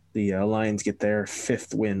 The Lions get their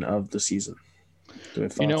 5th win of the season. I'm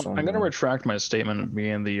going to retract my statement at the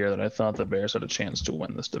beginning of the year that I thought the Bears had a chance to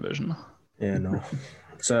win this division. Yeah, no.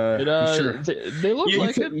 They look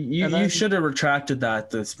like it. You should have retracted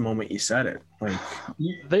that this moment you said it. Like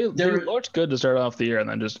they looked good to start off the year, and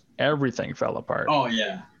then just everything fell apart. Oh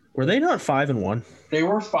yeah. Were they not 5-1? They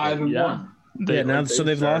were 5-1.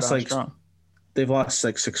 They've lost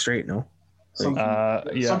like 6 straight. No.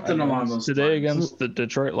 Something along those today lines. Against the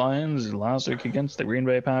Detroit Lions, last week against the Green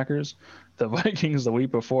Bay Packers, the Vikings the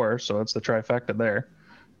week before, so it's the trifecta there,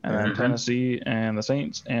 and then Tennessee and the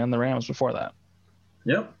Saints and the Rams before that.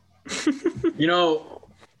 Yep.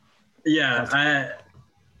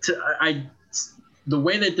 The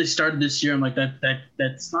way that they started this year, I'm like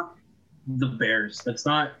that's not the Bears. That's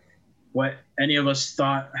not what any of us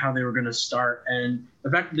thought how they were going to start, and the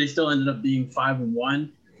fact that they still ended up being 5-1,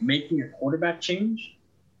 making a quarterback change,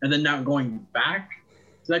 and then now going back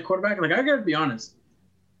to that quarterback. Like I got to be honest,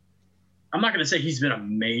 I'm not going to say he's been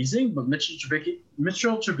amazing, but Mitchell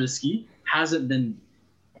Trubisky hasn't been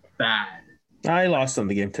bad. I lost them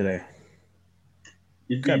the game today.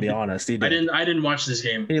 You gotta be honest. He did. I didn't watch this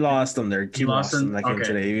game. He lost them there. He lost them that game okay.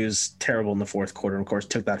 today. He was terrible in the fourth quarter. And of course,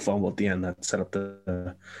 took that fumble at the end that set up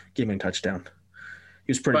the game-winning touchdown.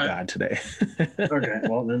 He was pretty bad today. Okay,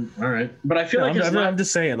 well then, all right. But I feel I'm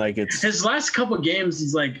just saying, like it's his last couple of games.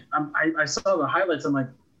 He's like, I saw the highlights. I'm like,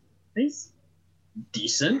 he's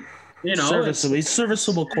decent. Serviceable. He's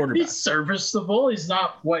serviceable quarterback. He's serviceable. He's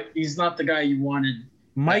not the guy you wanted.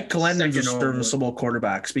 Mike Glennon's a serviceable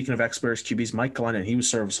quarterback. Speaking of ex-Bears QBs, Mike Glennon, he was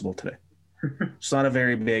serviceable today. It's not a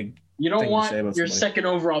very big. You don't thing want to say about your somebody. second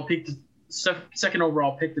overall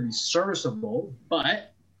pick to be serviceable,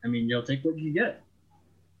 but I mean, you'll take what you get.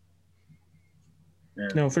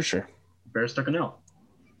 And No, for sure. Bears took an L.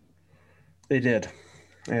 They did.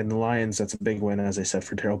 And the Lions, that's a big win, as I said,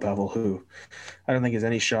 for Darrell Bevell, who I don't think has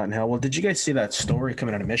any shot in hell. Well, did you guys see that story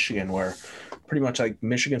coming out of Michigan where pretty much like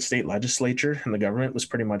Michigan State legislature and the government was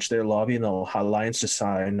pretty much there lobbying the Alliance to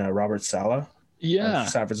sign Robert Saleh Yeah. of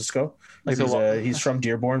San Francisco. Like He's from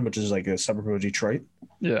Dearborn, which is like a suburb of Detroit.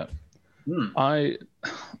 Yeah.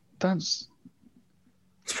 That's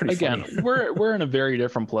It's pretty again, funny. we're in a very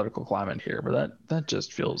different political climate here, but that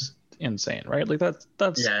just feels insane, right? Like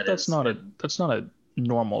that's not a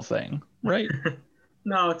normal thing, right?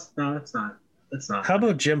 No, it's not. It's not. How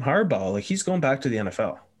about Jim Harbaugh? Like he's going back to the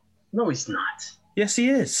NFL. No, he's not. Yes, he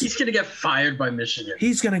is. He's gonna get fired by Michigan.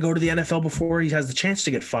 He's going to go to the NFL before he has the chance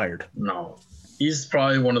to get fired. No, he's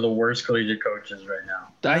probably one of the worst collegiate coaches right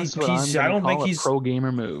now. That's what I don't think a he's pro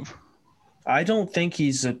gamer move. I don't think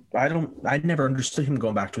he's a. I never understood him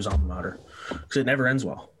going back to his alma mater because it never ends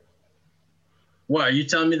well. What, are you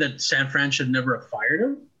telling me that San Fran should never have fired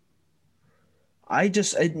him?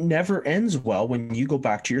 It never ends well when you go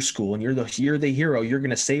back to your school and you're the hero. You're going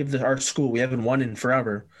to save our school. We haven't won in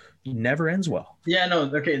forever. It never ends well. Yeah, no,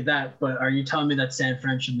 okay, but are you telling me that San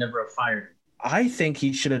Fran should never have fired him? I think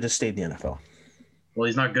he should have just stayed in the NFL. Well,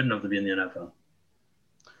 he's not good enough to be in the NFL.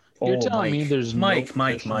 You're telling me there's Mike, no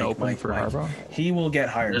position open for Mike. Harbaugh? He will get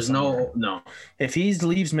hired. There's somewhere. no. If he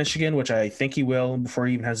leaves Michigan, which I think he will, before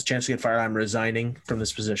he even has a chance to get fired, I'm resigning from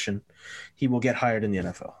this position. He will get hired in the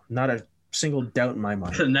NFL. Not a single doubt in my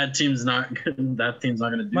mind. And that team's not going to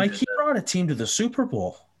do Mike, good he then. brought a team to the Super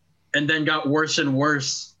Bowl. And then got worse and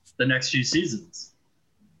worse the next few seasons.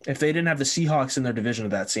 If they didn't have the Seahawks in their division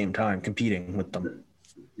at that same time competing with them.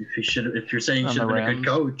 If you're saying he And should have the been a good Rams.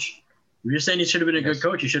 coach, if you're saying he should have been a good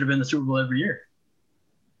coach, he should have been in the Super Bowl every year.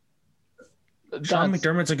 Sean That's-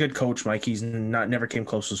 McDermott's a good coach, Mike. He's never came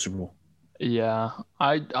close to the Super Bowl. Yeah,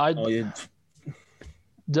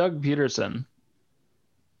 Doug Peterson.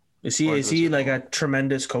 Is he like a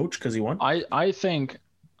tremendous coach because he won? I think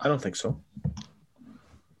I don't think so.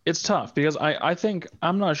 it's tough because I think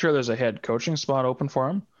I'm not sure there's a head coaching spot open for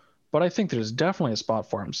him, but I think there's definitely a spot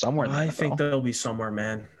for him somewhere. In the I NFL. think there'll be somewhere,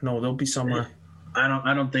 man. No, there'll be somewhere.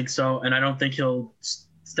 I don't think so, and I don't think he'll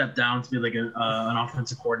step down to be like an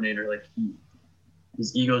offensive coordinator. Like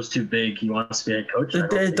his ego's too big. He wants to be a head coach.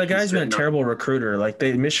 The guy's been a terrible recruiter. Like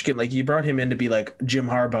Michigan, like you brought him in to be like Jim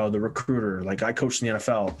Harbaugh, the recruiter. Like I coached in the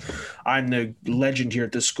NFL. I'm the legend here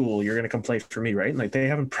at this school. You're gonna come play for me, right? And like they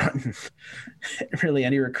haven't brought in really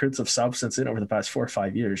any recruits of substance in over the past 4 or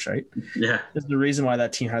 5 years, right? Yeah. This is the reason why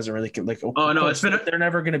that team hasn't really like. Oh no, they're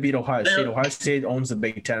never gonna beat Ohio State. Ohio State owns the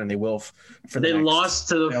Big Ten, and they will for the They next- lost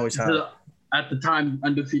to they always have. the at the time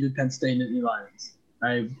undefeated Penn State Nittany Lions.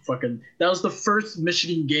 That was the first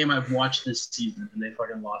Michigan game I've watched this season, and they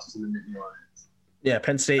fucking lost to the Nittany Lions. Yeah,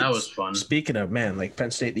 Penn State. That was fun. Speaking of, man, like Penn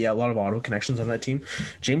State, yeah, a lot of Ottawa connections on that team.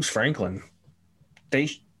 James Franklin,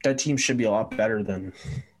 that team should be a lot better than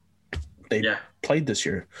they played this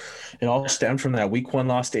year. It all stemmed from that week 1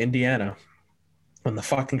 loss to Indiana when the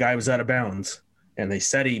fucking guy was out of bounds, and they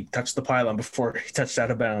said he touched the pylon before he touched out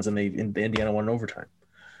of bounds, and the Indiana won in overtime,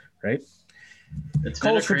 right? It's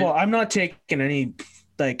College football. I'm not taking any.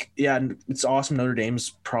 Like, yeah, it's awesome. Notre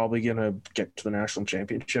Dame's probably gonna get to the national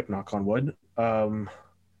championship. Knock on wood. I'm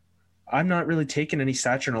not really taking any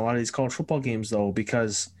stature in a lot of these college football games though,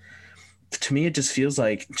 because to me it just feels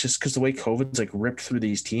like just because the way COVID's like ripped through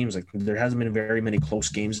these teams, like there hasn't been very many close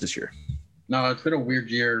games this year. No, it's been a weird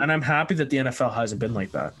year. And I'm happy that the NFL hasn't been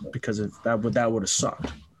like that because that would have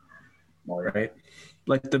sucked. Right.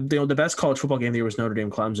 Like the best college football game of the year was Notre Dame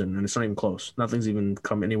Clemson, and it's not even close. Nothing's even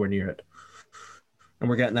come anywhere near it. And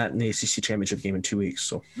we're getting that in the ACC championship game in 2 weeks,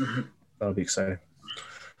 so that'll be exciting.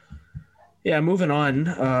 Yeah, moving on.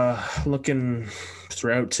 Looking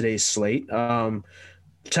throughout today's slate,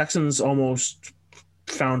 Texans almost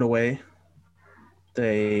found a way.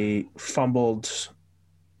 They fumbled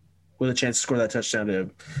with a chance to score that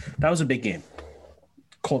touchdown. That was a big game,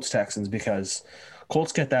 Colts Texans, because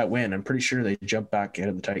Colts get that win. I'm pretty sure they jump back ahead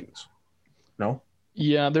of the Titans. No?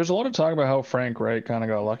 Yeah, there's a lot of talk about how Frank Wright kind of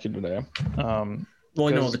got lucky today. Well,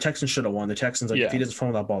 no, the Texans should have won. The Texans, if he doesn't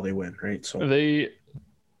fumble that ball, they win, right? So like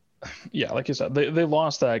you said, they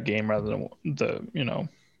lost that game rather than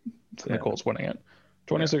the Colts winning it.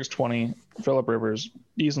 26-20, Phillip Rivers,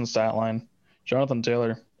 decent stat line. Jonathan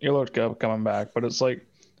Taylor, Earloach Cup coming back, but it's like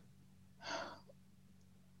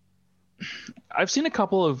I've seen a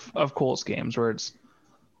couple of Colts games where it's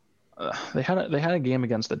they had a game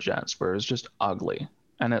against the Jets where it's just ugly,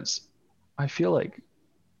 and I feel like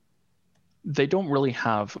they don't really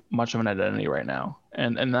have much of an identity right now,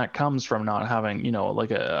 and that comes from not having like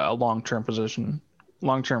a long-term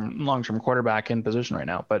quarterback in position right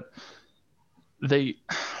now, but they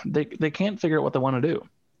can't figure out what they want to do,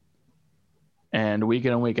 and week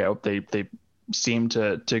in and week out they seem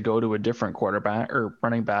to go to a different quarterback or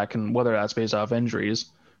running back, and whether that's based off injuries.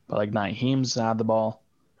 But like Naheem's had the ball.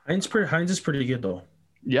 Hines is pretty good though.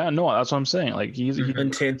 Yeah, no, that's what I'm saying. Like he's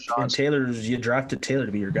And Taylor's, you drafted Taylor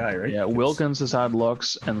to be your guy, right? yeah. Wilkins has had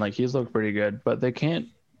looks, and like he's looked pretty good, but they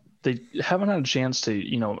haven't had a chance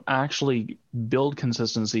to actually build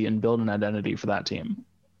consistency and build an identity for that team.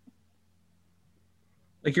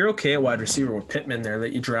 Like you're okay at wide receiver with Pittman there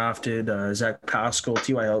that you drafted. Zach Pascal,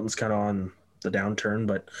 T.Y. Hilton's kind of on the downturn,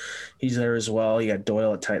 but he's there as well. You got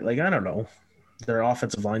Doyle at tight. Like I don't know, their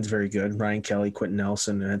offensive line's very good. Ryan Kelly, Quentin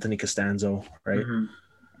Nelson, Anthony Costanzo, right? Mm-hmm.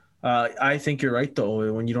 I think you're right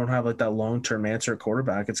though. When you don't have like that long-term answer at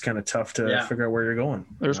quarterback, it's kind of tough to figure out where you're going.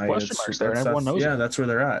 There's question marks there, and everyone knows. Yeah, that's where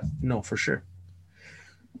they're at. No, for sure.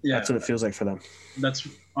 Yeah, that's what it feels like for them. That's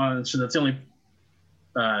so. That's the only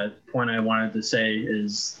point I wanted to say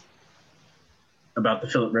is about the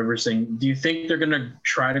Phillip Rivers thing. Do you think they're going to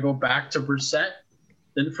try to go back to Brissett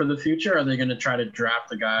for the future? Or are they going to try to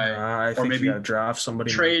draft a guy, I think maybe you got to draft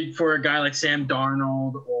somebody, trade for a guy like Sam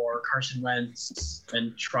Darnold or Carson Wentz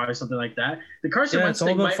and try something like that? The Carson Wentz it's all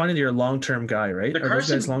thing about finding your long-term guy, right? Are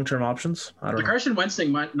those guys long-term options? I don't know. Carson Wentz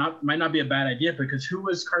thing might not be a bad idea because who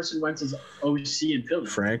was Carson Wentz's OC in Philly?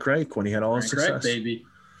 Frank Reich when he had all his success. Reich, baby.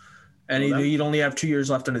 And he'd only have 2 years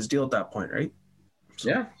left on his deal at that point, right? So,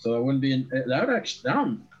 yeah, so it wouldn't be that would actually.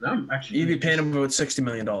 I'm actually. You'd be paying him about $60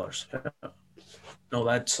 million. No,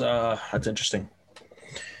 that's interesting.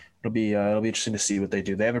 It'll be interesting to see what they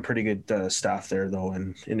do. They have a pretty good staff there though,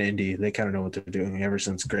 in Indy. They kind of know what they're doing. Ever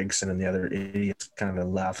since Gregson and the other idiots kind of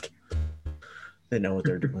left, they know what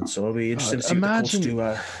they're doing. So it'll be interesting to see what the Colts do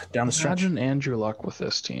down the stretch. Imagine Andrew Luck with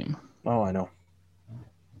this team. Oh, I know.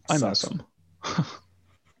 I miss him.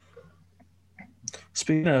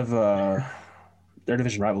 Speaking of their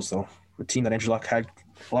division rivals, though, the team that Andrew Luck had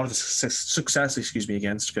a lot of success,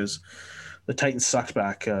 against, because the Titans sucked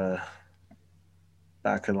back in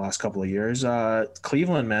the last couple of years.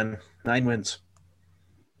 Cleveland, man, 9 wins.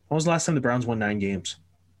 When was the last time the Browns won 9 games?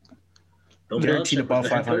 Guaranteed above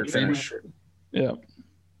 500 finish. Yeah.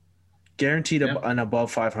 Guaranteed an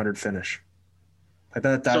above 500 finish. Like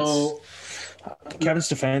that's Kevin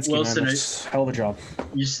Stefanski, Wilson, man, that's a hell of a job.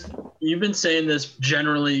 You've been saying this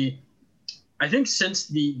generally, I think since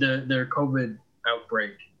their COVID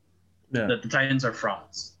outbreak, that the Titans are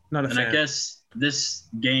frauds. Not a fan. I guess this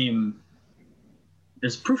game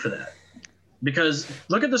is proof of that. Because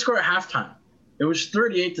look at the score at halftime. It was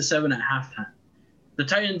 38-7 at halftime. The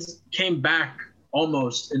Titans came back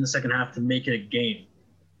almost in the second half to make it a game.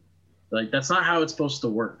 Like, that's not how it's supposed to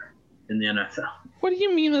work in the NFL. What do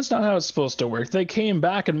you mean that's not how it's supposed to work? They came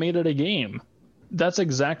back and made it a game. That's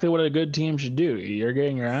exactly what a good team should do. You're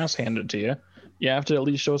getting your ass handed to you. You have to at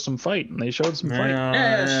least show some fight, and they showed some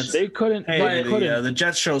fight. They couldn't. The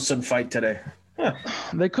Jets showed some fight today.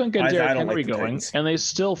 They couldn't get Derrick Henry going, and they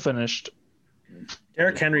still finished.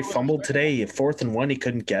 Derrick Henry fumbled today. 4th and 1, he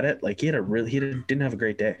couldn't get it. Like he didn't have a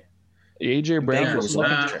great day. AJ Brown was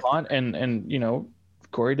looking hot, and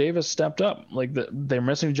Corey Davis stepped up. Like they're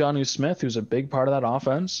missing Jonnu Smith, who's a big part of that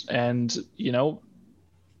offense, and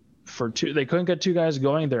they couldn't get 2 guys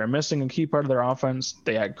going. They were missing a key part of their offense.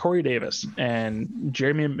 They had Corey Davis and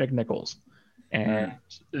Jeremy McNichols, and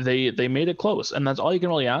they made it close. And that's all you can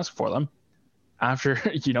really ask for them after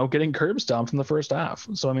getting curb stomped in the first half.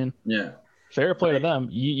 So I mean, fair play to them.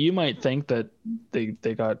 You might think that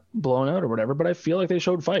they got blown out or whatever, but I feel like they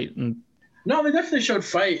showed fight. No, they definitely showed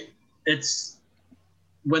fight. It's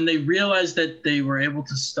when they realized that they were able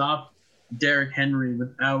to stop Derrick Henry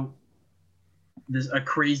without a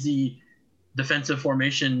crazy defensive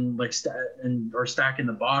formation, like stack in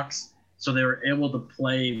the box, so they were able to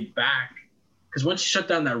play back. Because once you shut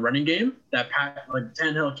down that running game,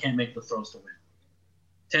 Tannehill can't make the throws to win.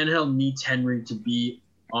 Tannehill needs Henry to be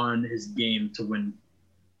on his game to win,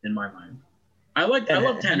 in my mind. I love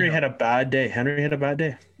Tannehill. Henry had a bad day.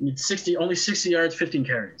 Only 60 yards, 15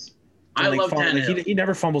 carries. I love Tannehill. He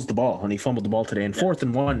never fumbles the ball, and he fumbled the ball today. And 4th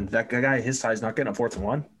and 1, that guy his size not getting a 4th and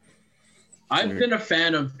 1. I've been a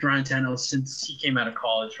fan of Ryan Tannehill since he came out of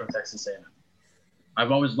college from Texas A&M.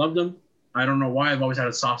 I've always loved him. I don't know why. I've always had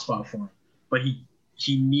a soft spot for him. But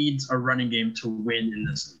he needs a running game to win in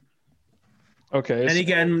this league. Okay. And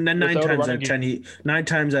again, 9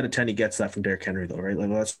 times out of 10 he gets that from Derrick Henry though, right? Like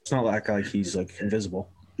it's not like he's like invisible.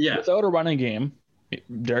 Yeah. Without a running game,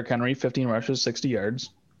 Derrick Henry 15 rushes, 60 yards.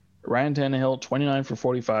 Ryan Tannehill 29 for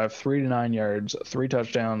 45, 3 to 9 yards, 3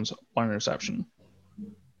 touchdowns, 1 interception.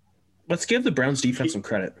 Let's give the Browns defense some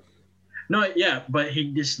credit. No, yeah, but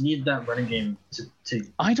he just needs that running game to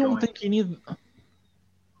I don't think you need.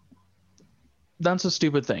 That's a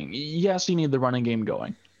stupid thing. Yes, you need the running game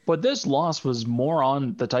going. But this loss was more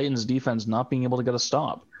on the Titans defense not being able to get a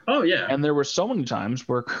stop. Oh yeah. And there were so many times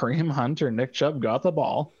where Kareem Hunt or Nick Chubb got the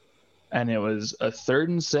ball and it was a 3rd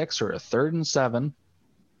and 6 or a 3rd and 7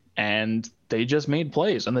 and they just made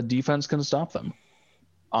plays and the defense couldn't stop them.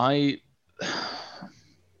 I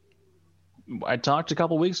talked a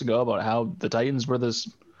couple weeks ago about how the Titans were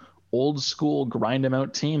this old school grind them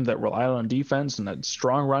out team that relied on defense and a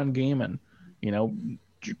strong run game and, you know,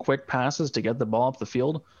 quick passes to get the ball up the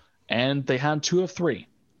field. And they had 2 of 3.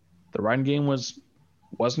 The run game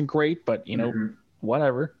wasn't great, but you know,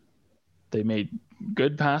 whatever. They made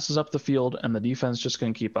good passes up the field and the defense just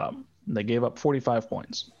couldn't keep up. They gave up 45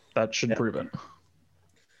 points. That should prove it.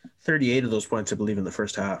 38 of those points, I believe, in the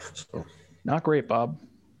first half. So not great, Bob.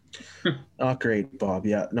 Not great, Bob.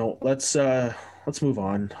 Yeah, no. Let's move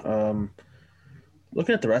on.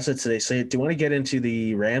 Looking at the rest of today, do you want to get into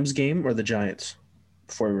the Rams game or the Giants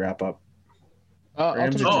before we wrap up? I'll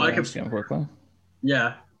Rams take or the I Rams could- game quickly.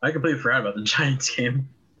 Yeah, I completely forgot about the Giants game.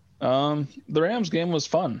 The Rams game was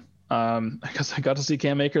fun because I got to see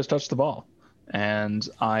Cam Akers touch the ball, and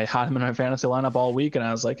I had him in my fantasy lineup all week, and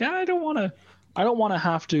I was like, I don't want to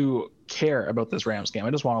have to care about this Rams game.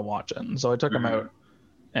 I just want to watch it, and so I took him out,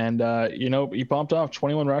 and you know, he pumped off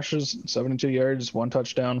 21 rushes, 72 yards, 1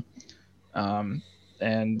 touchdown,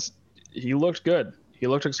 and he looked good. He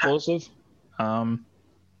looked explosive.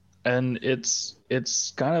 And it's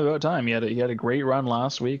kind of about time. He had a great run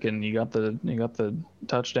last week, and he got the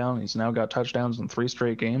touchdown. He's now got touchdowns in 3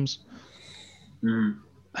 straight games.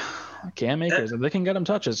 Cam Akers, if they can get him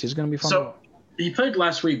touches, he's going to be fun. So he played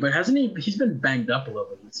last week, but hasn't he? He's been banged up a little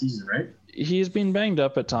bit this season, right? He's been banged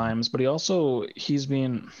up at times, but it's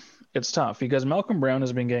tough because Malcolm Brown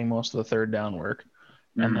has been getting most of the 3rd down work,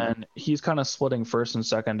 and then he's kind of splitting 1st and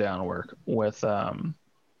 2nd down work with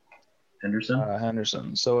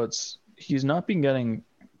Henderson. So he's not been getting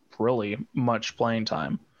really much playing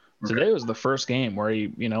time. Okay. Today was the first game where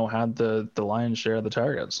he, you know, had the lion's share of the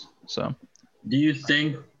targets. So do you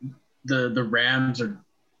think the Rams are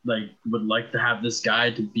would like to have this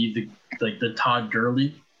guy to be the Todd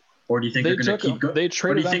Gurley, or do you think they're going to keep going? They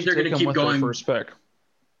traded him to take him with their first pick.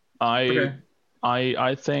 I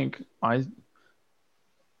think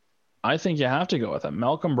you have to go with him.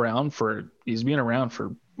 Malcolm Brown, he's been around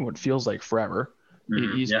for what feels like forever.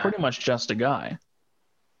 He's pretty much just a guy,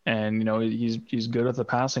 and you know, he's good at the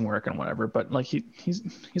passing work and whatever. But like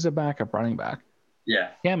he's a backup running back.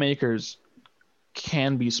 Yeah, Cam Akers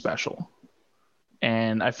can be special,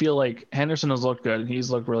 and I feel like Henderson has looked good. He's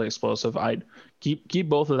looked really explosive. I'd keep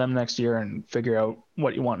both of them next year and figure out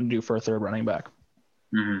what you want to do for a 3rd running back.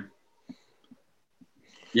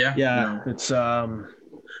 Yeah. No. It's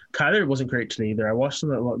Kyler wasn't great today either. I watched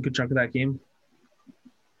him a good chunk of that game.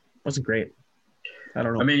 Wasn't great. I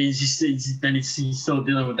don't know. I mean, he's still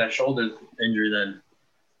dealing with that shoulder injury then,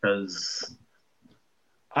 because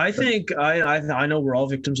I think I know we're all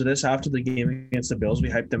victims of this. After the game against the Bills, we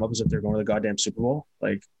hyped them up as if they're going to the goddamn Super Bowl.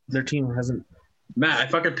 Like, their team hasn't. Matt, I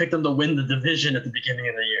fucking picked them to win the division at the beginning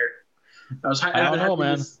of the year. I don't know,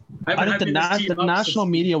 man. I think the national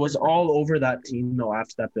media was all over that team though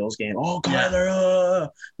after that Bills game. Oh, Kyler!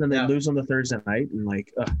 Then they lose on the Thursday night, and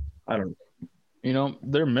I don't know. You know,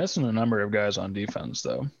 they're missing a number of guys on defense,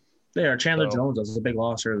 though. They are. Chandler Jones was a big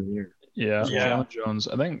loss earlier in the year. Yeah. Chandler Jones.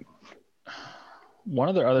 I think one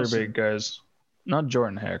of their other big guys, not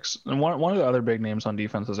Jordan Hicks, and one of the other big names on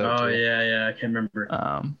defense is out. Oh, yeah, I can't remember.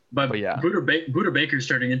 But yeah, Buda Baker's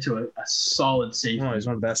turning into a solid safety. Oh, he's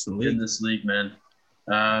one of the best in the league. In this league, man.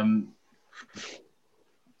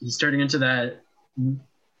 He's turning into that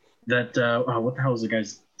what the hell is the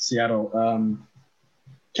guy's Seattle?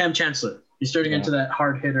 Cam Chancellor. He's turning into that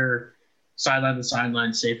hard hitter, sideline to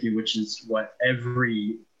sideline safety, which is what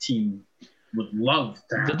every team would love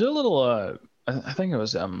to have. They did a little, I think it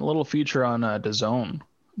was a little feature on DAZN,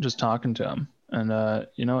 just talking to him, and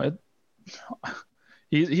you know,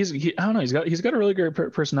 he I don't know, he's got a really great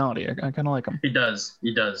personality. I kind of like him. He does.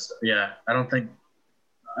 Yeah, I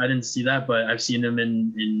didn't see that, but I've seen him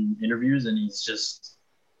in interviews, and he's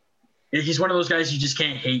one of those guys you just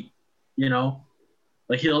can't hate, you know.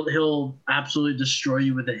 Like he'll absolutely destroy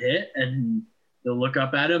you with a hit, and you'll look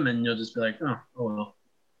up at him and you'll just be like, oh well,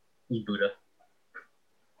 he's Buddha.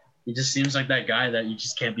 He just seems like that guy that you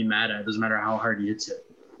just can't be mad at. It doesn't matter how hard he hits it.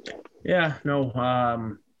 Yeah, no,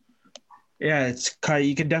 yeah, it's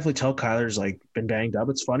you can definitely tell Kyler's been banged up.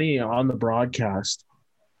 It's funny on the broadcast,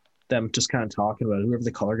 them just kind of talking about it, whoever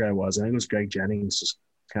the color guy was. I think it was Greg Jennings, just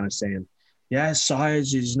kind of saying, yeah, his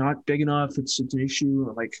size is not big enough. It's an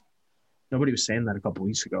issue. Nobody was saying that a couple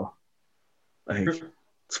weeks ago.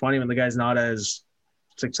 It's funny when the guy's not as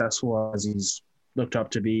successful as he's looked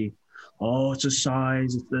up to be, oh, it's a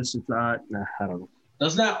size, it's this, it's that. Nah, I don't know.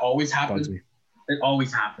 Doesn't that always Bugs happen? me. It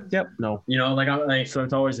always happens. Yep. No. You know, like I'm like So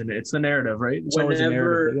it's always it's the narrative, right? It's always a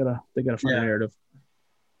Whenever- narrative. They gotta find Yeah. a narrative.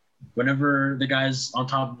 whenever the guy's on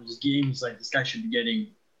top of his game, he's like, this guy should be getting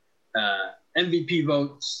MVP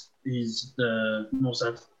votes. He's the most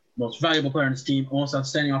valuable player on his team, most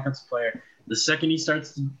outstanding offensive player. The second he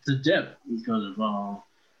starts to dip, he goes, well,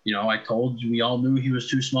 you know, I told you, we all knew he was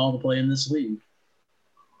too small to play in this league.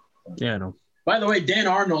 Yeah, no. By the way, Dan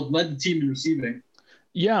Arnold led the team in receiving.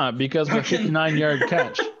 Yeah, because of a 59-yard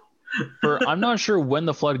catch. I'm not sure when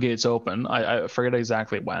the floodgates open. I forget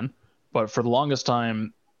exactly when, but for the longest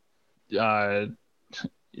time,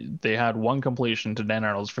 they had one completion to Dan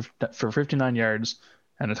Arnold for 59 yards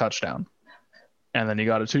and a touchdown, and then he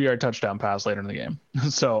got a 2-yard touchdown pass later in the game.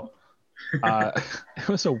 So it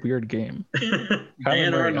was a weird game. Dan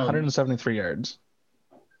Kyler Murray, Arnold. 173 yards.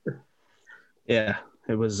 Yeah,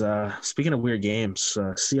 it was. Speaking of weird games,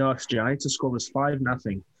 Seahawks Giants. The score was 5-0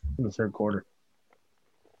 in the third quarter.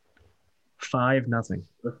 5-0.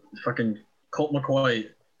 Fucking Colt McCoy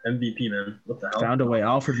MVP, man. What the hell? Found a way.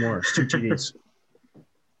 Alfred Morris, 2 TDs.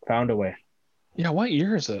 Found a way. Yeah, what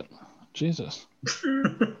year is it? Jesus. It's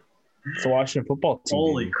the Washington football team.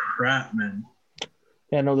 Holy baby. crap, man.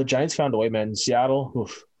 Yeah, no, the Giants found a way, man. Seattle,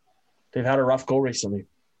 oof, they've had a rough go recently.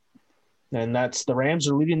 And that's the Rams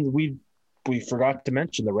are leading. We forgot to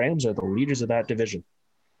mention the Rams are the leaders of that division.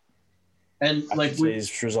 And like we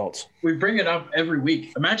today's results. bring it up every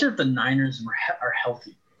week. Imagine if the Niners are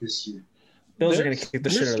healthy this year. Bills are going to kick the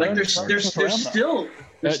shit out of Like them. they're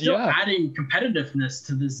still Yeah. adding competitiveness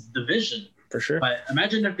to this division. For sure. But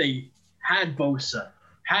imagine if they had Bosa,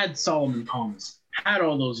 had Solomon Thomas, had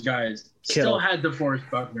all those guys, Kittle. still had DeForest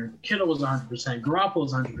Buckner. Kittle was 100%. Garoppolo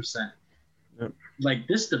was 100%. Yep. Like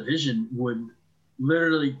this division would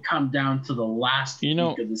literally come down to the last You know,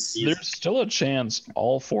 week of the season. There's still a chance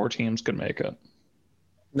all 4 teams could make it.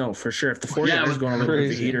 No, for sure. If the 49ers Yeah, going a little bit of a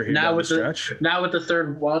crazy. heater here Now down the with the- stretch. Now with the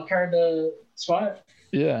third wild card spot,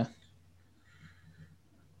 Yeah.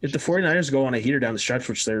 If the 49ers go on a heater down the stretch,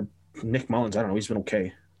 which they're Nick Mullins, I don't know, he's been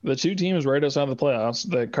okay. The 2 teams right outside of the playoffs,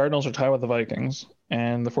 the Cardinals are tied with the Vikings,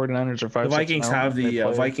 and the 49ers are 5-6. The Vikings now. have They the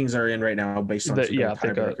play- Vikings are in right now based on The- some yeah, kind they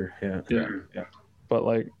of got- tiebreaker. Yeah. Yeah. But,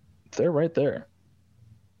 like, they're right there.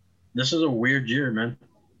 this is a weird year, man.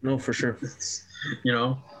 No, for sure. It's, you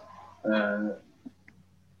know,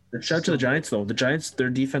 it's Shout out to the Giants though. The Giants, their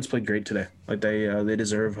defense played great today. Like they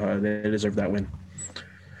deserve that win.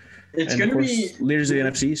 It's And going of to course, be, leaders of the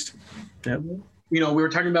NFC East. Yep. you know, we were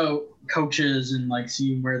talking about coaches and like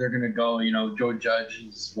seeing where they're going to go. You know, Joe Judge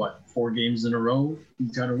is 4 games in a row.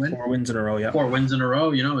 He's got to win 4 wins in a row. Yeah. 4 wins in a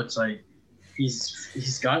row. You know, it's like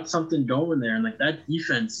he's got something going there, and like that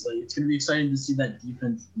defense, like it's going to be exciting to see that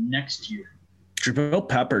defense next year. Jabril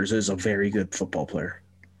Peppers is a very good football player.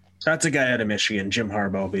 That's a guy out of Michigan, Jim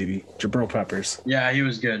Harbaugh, baby. Jabril Peppers. Yeah, he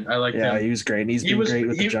was good. I like Yeah, him. he was great. And he's been great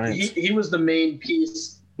with the Giants. He was the main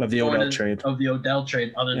piece of the going Odell in- trade. Of the Odell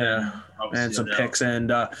trade, other Yeah. than obviously And some Odell. picks. And,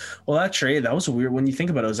 well, that trade, that was a weird, when you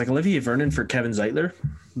think about it, it was like Olivier Vernon for Kevin Zeitler,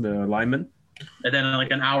 the lineman. And then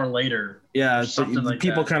like an hour later, Yeah, something like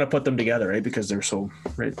people that. kind of put them together, right? Because they're so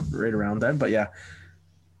right around then. But yeah.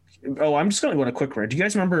 Oh, I'm just going to go on a quick rant. Do you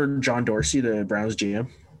guys remember John Dorsey, the Browns GM?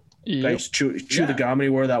 Yep. Guy used to chew the gum and he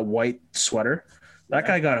wore that white sweater. That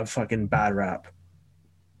guy got a fucking bad rap.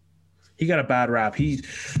 He got a bad rap. He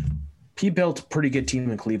built a pretty good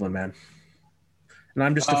team in Cleveland, man. And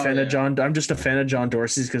I'm just a fan of John. I'm just a fan of John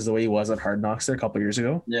Dorsey's because the way he was at Hard Knocks there a couple years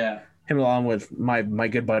ago. yeah. Him along with my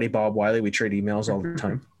good buddy Bob Wiley, we trade emails all the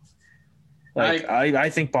time. Like I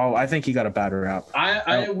think he got a bad rap.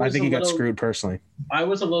 I think he got screwed personally. I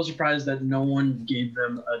was a little surprised that no one gave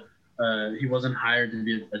them he wasn't hired to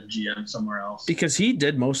be a GM somewhere else. Because he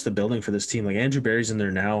did most of the building for this team. Like Andrew Barry's in there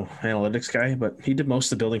now, analytics guy, but he did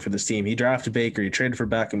most of the building for this team. He drafted Baker, he traded for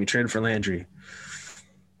Beckham, he traded for Landry.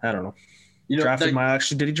 I don't know. You know, Drafted like,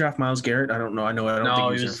 Actually, did he draft Miles Garrett? I don't know. I don't No, think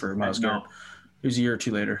he was he there was- for Miles no. Garrett. He was a year or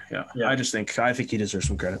two later. Yeah. Yeah. I think he deserves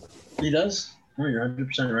some credit. he does. Oh, you're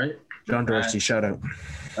 100% right. John Dorsey, shout out.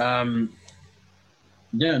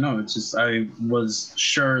 Yeah, no, it's just I was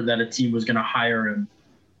sure that a team was going to hire him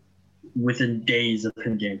within days of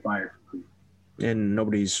him getting fired. And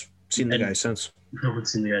nobody's seen the And- guy since. No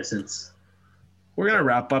one's seen the guy since. We're gonna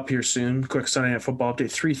wrap up here soon. Quick Sunday Night Football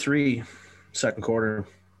update: 3-3, second quarter.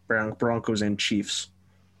 Broncos and Chiefs.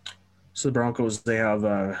 So the Broncos, they have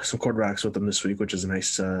some quarterbacks with them this week, which is a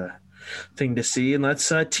nice thing to see. And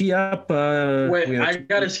let's tee up. Wait, we have-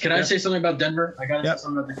 can I say something about Denver? I gotta Yep. say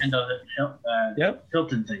something about the end of it. Yep.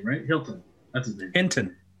 Hilton thing, right? Hilton. That's his name.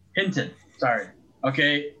 Hinton. Hinton. Sorry.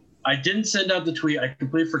 Okay. I didn't send out the tweet. I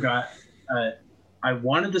completely forgot. I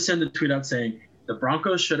wanted to send the tweet out saying the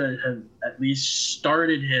Broncos should have at least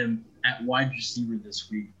started him at wide receiver this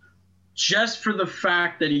week, just for the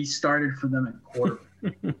fact that he started for them at quarterback.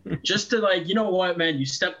 Just to you know what, man, you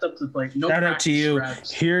stepped up to the plate. No Shout out to you.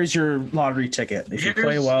 reps. Here's your lottery ticket. If you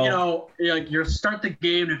play well, you start the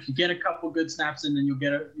game. If you get a couple good snaps in, then you'll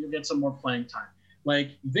get some more playing time.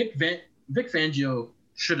 Like Vic Fangio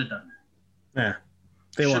should have done that. Yeah,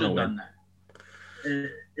 they want to win. Done that.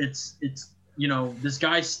 It's this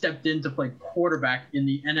guy stepped in to play quarterback in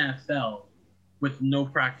the NFL with no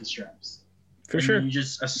practice reps. For sure. You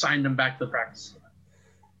just assigned him back to the practice.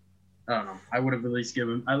 I don't know. I would have at least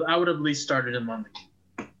given. I would have at least started him on the game.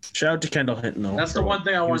 Shout out to Kendall Hinton, though. That's the one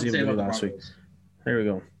thing I want to say about last week. There we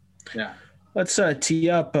go. Yeah. Let's tee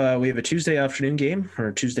up. We have a Tuesday afternoon game or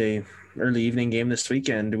a Tuesday early evening game this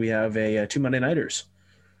weekend. We have a 2 Monday nighters.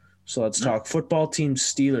 So let's talk football team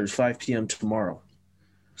Steelers, 5 p.m. tomorrow.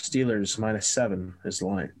 Steelers -7 is the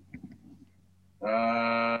line.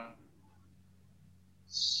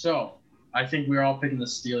 So I think we're all picking the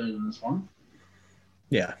Steelers in this one.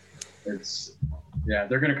 Yeah.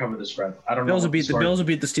 They're gonna cover the spread. I don't know. The Bills will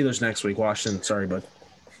beat the Steelers next week. Washington, sorry, bud.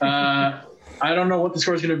 I don't know what the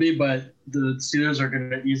score is gonna be, but the Steelers are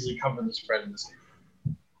gonna easily cover the spread in this game.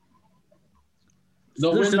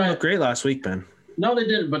 Steelers didn't look great last week, Ben. No, they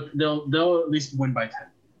didn't, but they'll at least win by 10.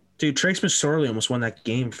 Dude, Trace McSorley almost won that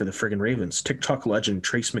game for the friggin' Ravens. TikTok legend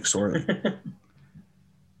Trace McSorley.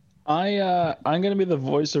 I'm gonna be the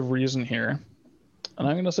voice of reason here, and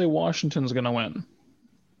I'm gonna say Washington's gonna win.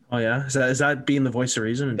 Oh yeah, is that being the voice of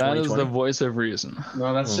reason in 2020? That is the voice of reason.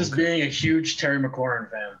 No, that's just being a huge Terry McLaurin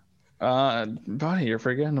fan. Buddy, you're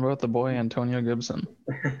forgetting about the boy Antonio Gibson.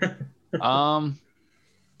 I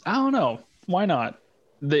don't know. Why not?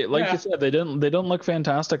 You said, they didn't look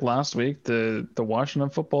fantastic last week. The Washington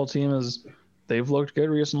football team they've looked good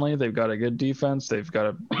recently. They've got a good defense. They've got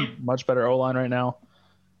a much better O-line right now.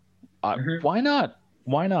 Why not?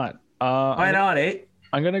 Why not? Why not, eh?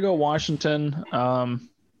 I'm gonna go Washington.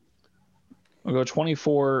 I'll go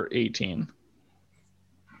 24-18.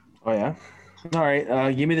 Oh yeah. All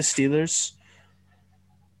right. Give me the Steelers.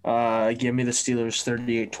 Give me the Steelers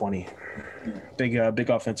 38-20. Big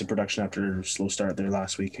offensive production after a slow start there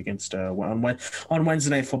last week against on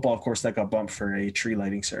Wednesday Night Football. Of course, that got bumped for a tree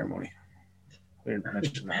lighting ceremony. We didn't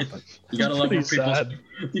mention that, but you gotta love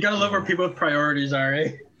where people's priorities are,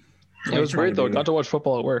 eh? It was great though. Got to watch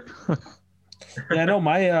football at work. Yeah, no,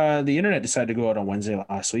 the internet decided to go out on Wednesday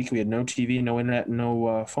last week. We had no TV, no internet,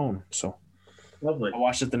 no phone. So lovely. I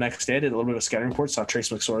watched it the next day. I did a little bit of scouting report. Saw Trace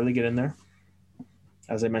McSorley get in there.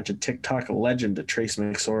 As I mentioned, TikTok legend Trace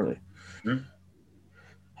McSorley. Mm-hmm.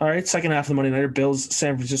 All right, second half of the Monday Nighter. Bills,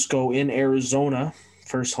 San Francisco in Arizona.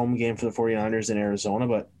 First home game for the 49ers in Arizona,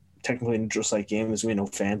 but technically a neutral site game. There's going to be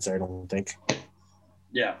no fans there, I don't think.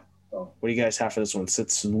 Yeah. What do you guys have for this one?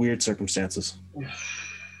 It's in weird circumstances.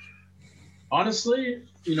 Honestly,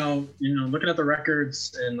 looking at the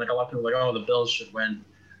records and a lot of people are like, oh, the Bills should win.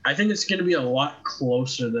 I think it's going to be a lot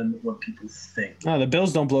closer than what people think. No, the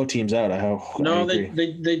Bills don't blow teams out. No,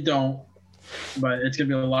 they don't. But it's going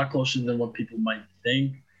to be a lot closer than what people might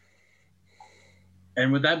think.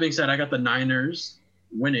 And with that being said, I got the Niners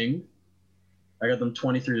winning. I got them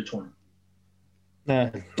 23-20.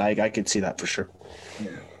 I could see that for sure.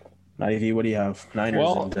 Yeah. Ivy, what do you have? Niners.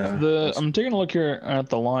 Well, I'm taking a look here at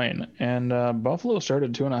the line, and Buffalo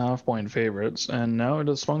started 2.5-point favorites, and now it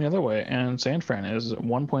has swung the other way, and San Fran is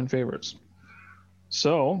 1-point favorites.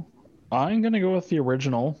 So I'm going to go with the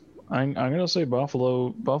original. I'm going to say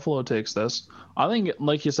Buffalo takes this. I think,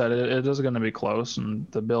 like you said, it is going to be close,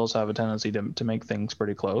 and the Bills have a tendency to make things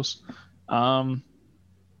pretty close. I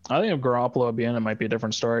think if Garoppolo would be in, it might be a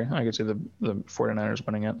different story. I could see the 49ers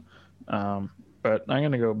winning it. But I'm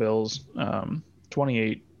going to go Bills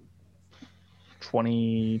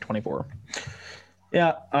 28-24.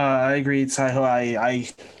 Yeah, I agree. I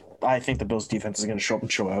think the Bills defense is going to show up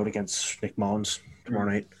and show out against Nick Mullins tomorrow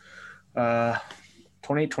night.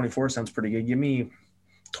 28-24 sounds pretty good. Give me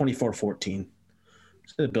 24-14.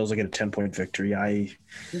 The Bills will get a 10-point victory.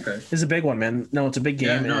 It's a big one, man. No, it's a big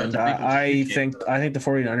game, and I think the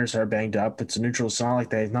 49ers are banged up. It's a neutral. It's not like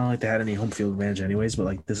they had any home field advantage, anyways.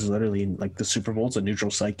 But this is literally like the Super Bowl. It's a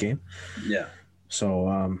neutral site game. Yeah.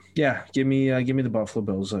 So give me the Buffalo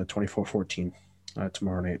Bills 24-14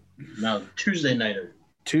 tomorrow night. Now Tuesday nighter.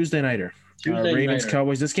 Ravens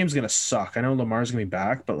Cowboys. This game's gonna suck. I know Lamar's gonna be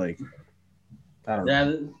back, but I don't know.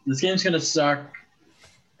 Yeah, this game's gonna suck.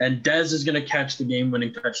 And Dez is going to catch the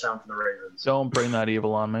game-winning touchdown for the Ravens. Don't bring that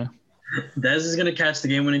evil on me. Dez is going to catch the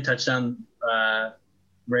game-winning touchdown.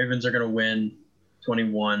 Ravens are going to win.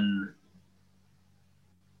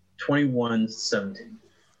 21-17.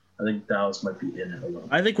 I think Dallas might be in it a little.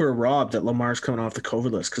 I think we're robbed that Lamar's coming off the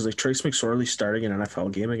COVID list because like Trace McSorley starting an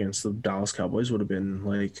NFL game against the Dallas Cowboys would have been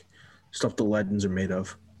like stuff the legends are made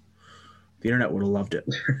of. The internet would have loved it.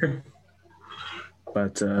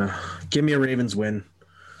 But give me a Ravens win.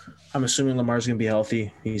 I'm assuming Lamar's going to be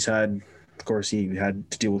healthy. He had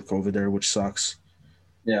to deal with COVID there, which sucks.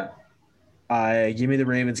 Yeah. Give me the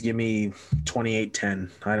Ravens. Give me 28-10.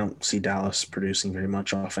 I don't see Dallas producing very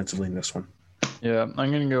much offensively in this one. Yeah, I'm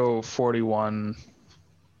going to go 41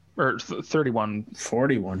 or 31.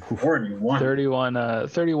 41. 41.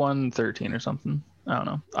 31-13 or something. I don't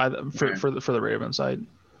know. For the Ravens side.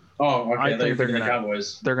 Oh, okay. I think they're the gonna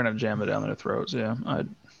Cowboys. they're gonna jam it down their throats. Yeah, I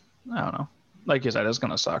don't know. Like you said, it's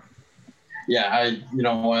gonna suck. Yeah, you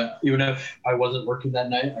know what? Even if I wasn't working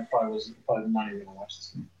that night, I probably not even gonna watch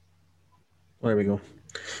this game. Well, there we go.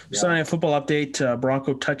 Yeah. Sunday Night Football update.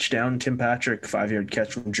 Bronco touchdown. Tim Patrick, 5-yard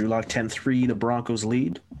catch from Drew Lock. 10-3. The Broncos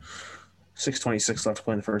lead. 6:26 left to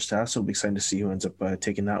play in the first half, so it'll be exciting to see who ends up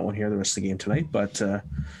taking that one here the rest of the game tonight. But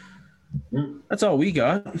that's all we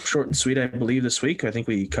got. Short and sweet, I believe, this week. I think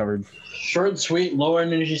we covered. Short and sweet, low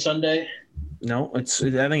energy Sunday. No, I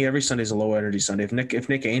think every Sunday's a low energy Sunday. If Nick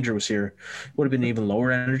Ainger was here, it would have been an even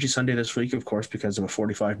lower energy Sunday this week, of course, because of a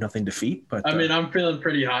 45-0 defeat. But I mean, I'm feeling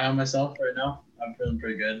pretty high on myself right now. I'm feeling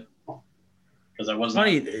pretty good because I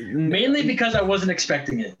wasn't. Mainly because I wasn't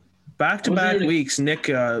expecting it. Back-to-back weeks,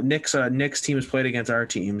 Nick's team has played against our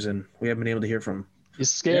teams, and we haven't been able to hear from him.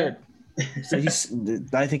 He's scared. Yeah. So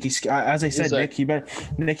I think he's. As I said, Nick, you better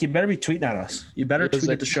be tweeting at us. You better tweet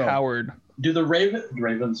at the show. Coward. Do the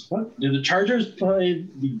Ravens? What? Do the Chargers play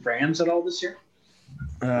the Rams at all this year?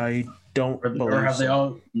 I don't believe. Or have they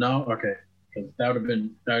all? No. Okay.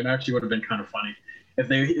 That actually would have been kind of funny if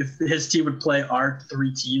his team would play our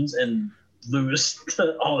 3 teams and lose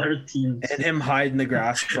to all their teams and him hide in the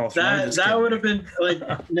grass. that would have been like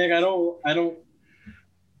Nick. I don't.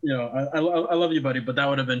 You know, I love you, buddy, but that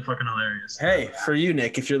would have been fucking hilarious. Hey, for you,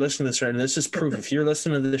 Nick, if you're listening to this right now, this is proof. If you're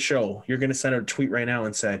listening to the show, you're going to send out a tweet right now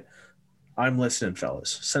and say, I'm listening,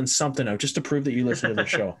 fellas. Send something out just to prove that you listen to the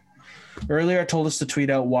show. Earlier, I told us to tweet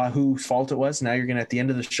out Wahoo's fault it was. Now you're going to, at the end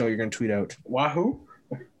of the show, you're going to tweet out Wahoo?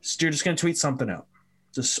 So you're just going to tweet something out.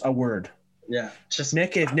 Just a word. Yeah. Just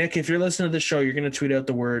Nick, if you're listening to the show, you're going to tweet out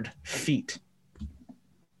the word feet.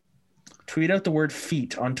 Tweet out the word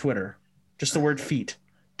feet on Twitter. Just the word feet.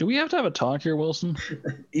 Do we have to have a talk here, Wilson?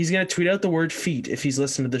 He's going to tweet out the word feet if he's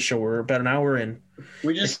listening to the show. We're about an hour in.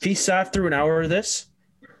 If he sat through an hour of this,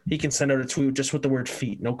 he can send out a tweet just with the word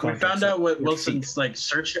feet. No context. We found out what Wilson's like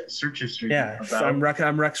search history. Yeah, about.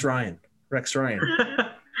 I'm Rex Ryan. Rex Ryan.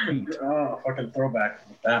 Oh, fucking throwback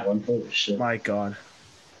with that one. Holy shit. My God.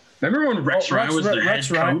 Remember when Rex Ryan was the head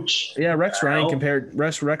coach? Yeah, Rex Ryan compared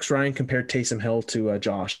Taysom Hill to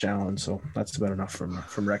Josh Allen, so that's about enough from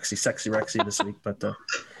Rexy, sexy Rexy this week. But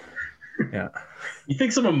yeah, you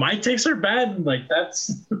think some of my takes are bad? Like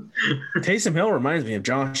that's Taysom Hill reminds me of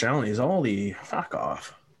Josh Allen. He's all the fuck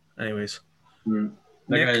off. Anyways,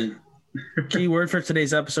 Nick, key word for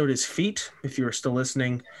today's episode is feet. If you are still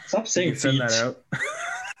listening, stop saying feet. Send that out.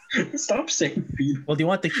 Stop saying feet. Well, do you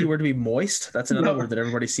want the keyword to be moist? That's another word that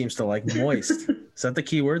everybody seems to like. Moist. Is that the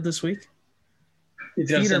keyword this week?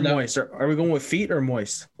 Feet or moist? Are we going with feet or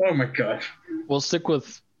moist? Oh my God. We'll stick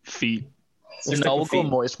with feet. We'll go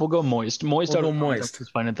moist. We'll go moist. Moist. We'll go moist. Is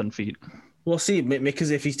finer than feet. We'll see,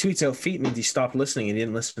 because if he tweets out feet, it means he stopped listening and he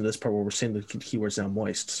didn't listen to this part where we're saying the keyword's now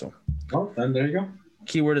moist. So. Well, then there you go.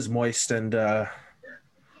 Keyword is moist, and other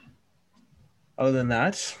than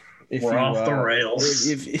that. We're off the rails.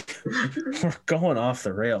 We're going off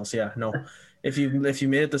the rails. Yeah, no. If you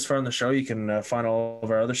made it this far on the show, you can find all of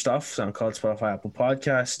our other stuff: SoundCloud, Spotify, Apple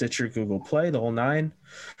Podcasts, Stitcher, Google Play, the whole 9.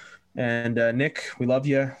 And Nick, we love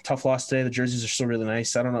you. Tough loss today. The jerseys are still really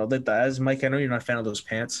nice. I don't know. As Mike, I know you're not a fan of those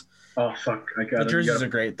pants. Oh fuck! The jerseys are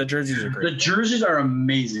great. The jerseys are great. The jerseys are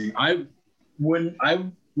amazing. I would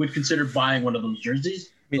consider buying one of those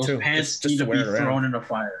jerseys. Me too. Those pants need to be thrown in a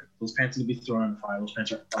fire. Those pants need to be thrown in a fire. Those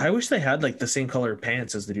pants are. I wish they had like the same color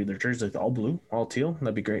pants as they do their jerseys, like all blue, all teal.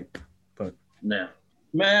 That'd be great. But no,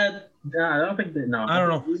 man, I don't think that. No, I don't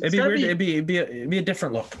know. It'd be weird. It'd be a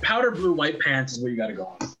different look. Powder blue, white pants is where you got to go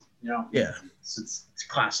on. You know. Yeah. It's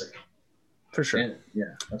classic. For sure. And,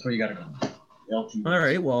 yeah, that's where you got to go. All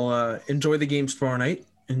right. Well, enjoy the games tomorrow night.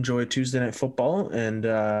 Enjoy Tuesday Night Football, and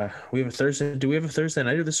we have a Thursday. Do we have a Thursday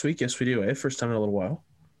nighter this week? Yes, we do. First time in a little while.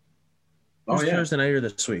 Who's Thursday nighter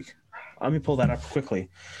this week? Let me pull that up quickly.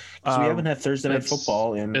 So we haven't had Thursday Night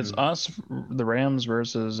Football in. It's us, the Rams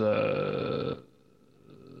versus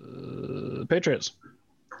Patriots.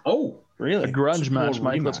 Oh, Really? A grunge Super Bowl match,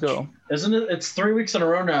 Mike. Let's rematch. go. Isn't it? It's 3 weeks in a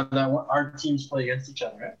row now that our teams play against each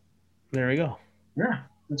other, right? There we go. Yeah,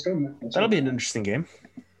 let's go. Man. That'll be an interesting game.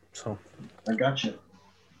 So, I got you.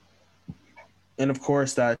 and of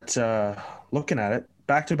course, that looking at it,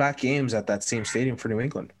 back-to-back games at that same stadium for New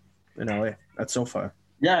England in LA at SoFi.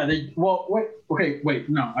 Yeah, they. Well, wait.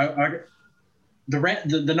 No,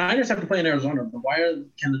 the Niners have to play in Arizona. But why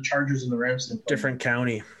can the Chargers and the Rams still play? Different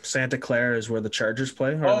county. Santa Clara is where the Chargers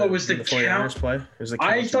play. Or Oh, it was the 49ers play. It was the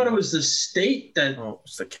I county. thought it was the state that. Oh,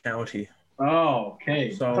 it's the county. Oh,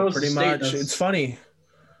 okay. I thought it So was the pretty state much, that's- it's funny.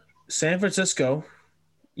 San Francisco,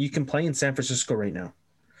 you can play in San Francisco right now,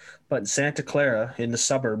 but in Santa Clara, in the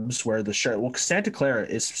suburbs where the Santa Clara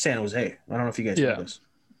is San Jose. I don't know if you guys know Yeah. this.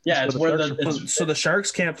 Yeah, it's So the where Sharks the. are It's, So the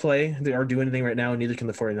Sharks can't play or do anything right now, and neither can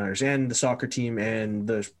the 49ers and the soccer team and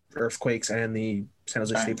the Earthquakes and the San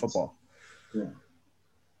Jose State Giants. football. Yeah.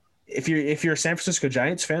 If you're a San Francisco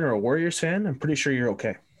Giants fan or a Warriors fan, I'm pretty sure you're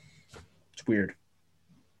okay. It's weird.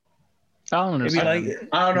 I don't It'd be understand. like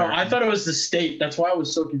I don't know. I thought it was the state. That's why I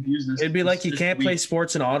was so confused. it'd be like you this can't play week.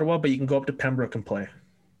 sports in Ottawa, but you can go up to Pembroke and play.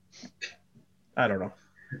 I don't know.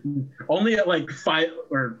 Only at like 5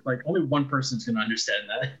 or like only one person's gonna understand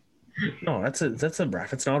that. No, that's a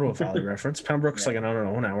reference, an Ottawa Valley reference. Pembroke's like an hour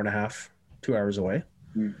and a half, 2 hours away.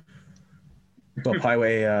 Mm. Go up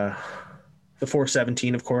highway, the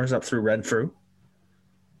 417, of course, up through Renfrew,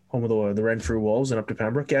 home of the Renfrew Wolves, and up to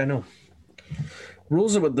Pembroke. Yeah, I know. The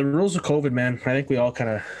rules of COVID, man. I think we all kind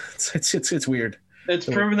of it's weird. It's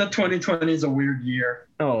proven that 2020 is a weird year.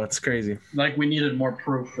 Oh, it's crazy. Like we needed more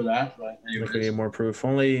proof for that. But I think we need anyways. more proof.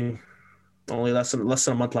 Only less than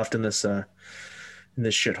a month left in this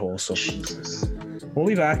shithole. So we'll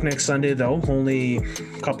be back next Sunday, though. Only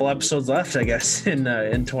a couple episodes left, I guess, in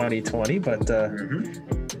 2020. But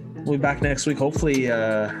we'll be back next week. Hopefully,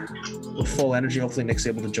 with full energy. Hopefully, Nick's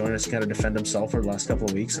able to join us, kind of defend himself for the last couple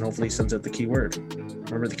of weeks, and hopefully, he sends out the keyword.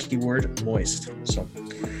 Remember the keyword: moist. So,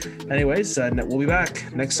 anyways, we'll be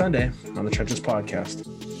back next Sunday on the Trenches Podcast.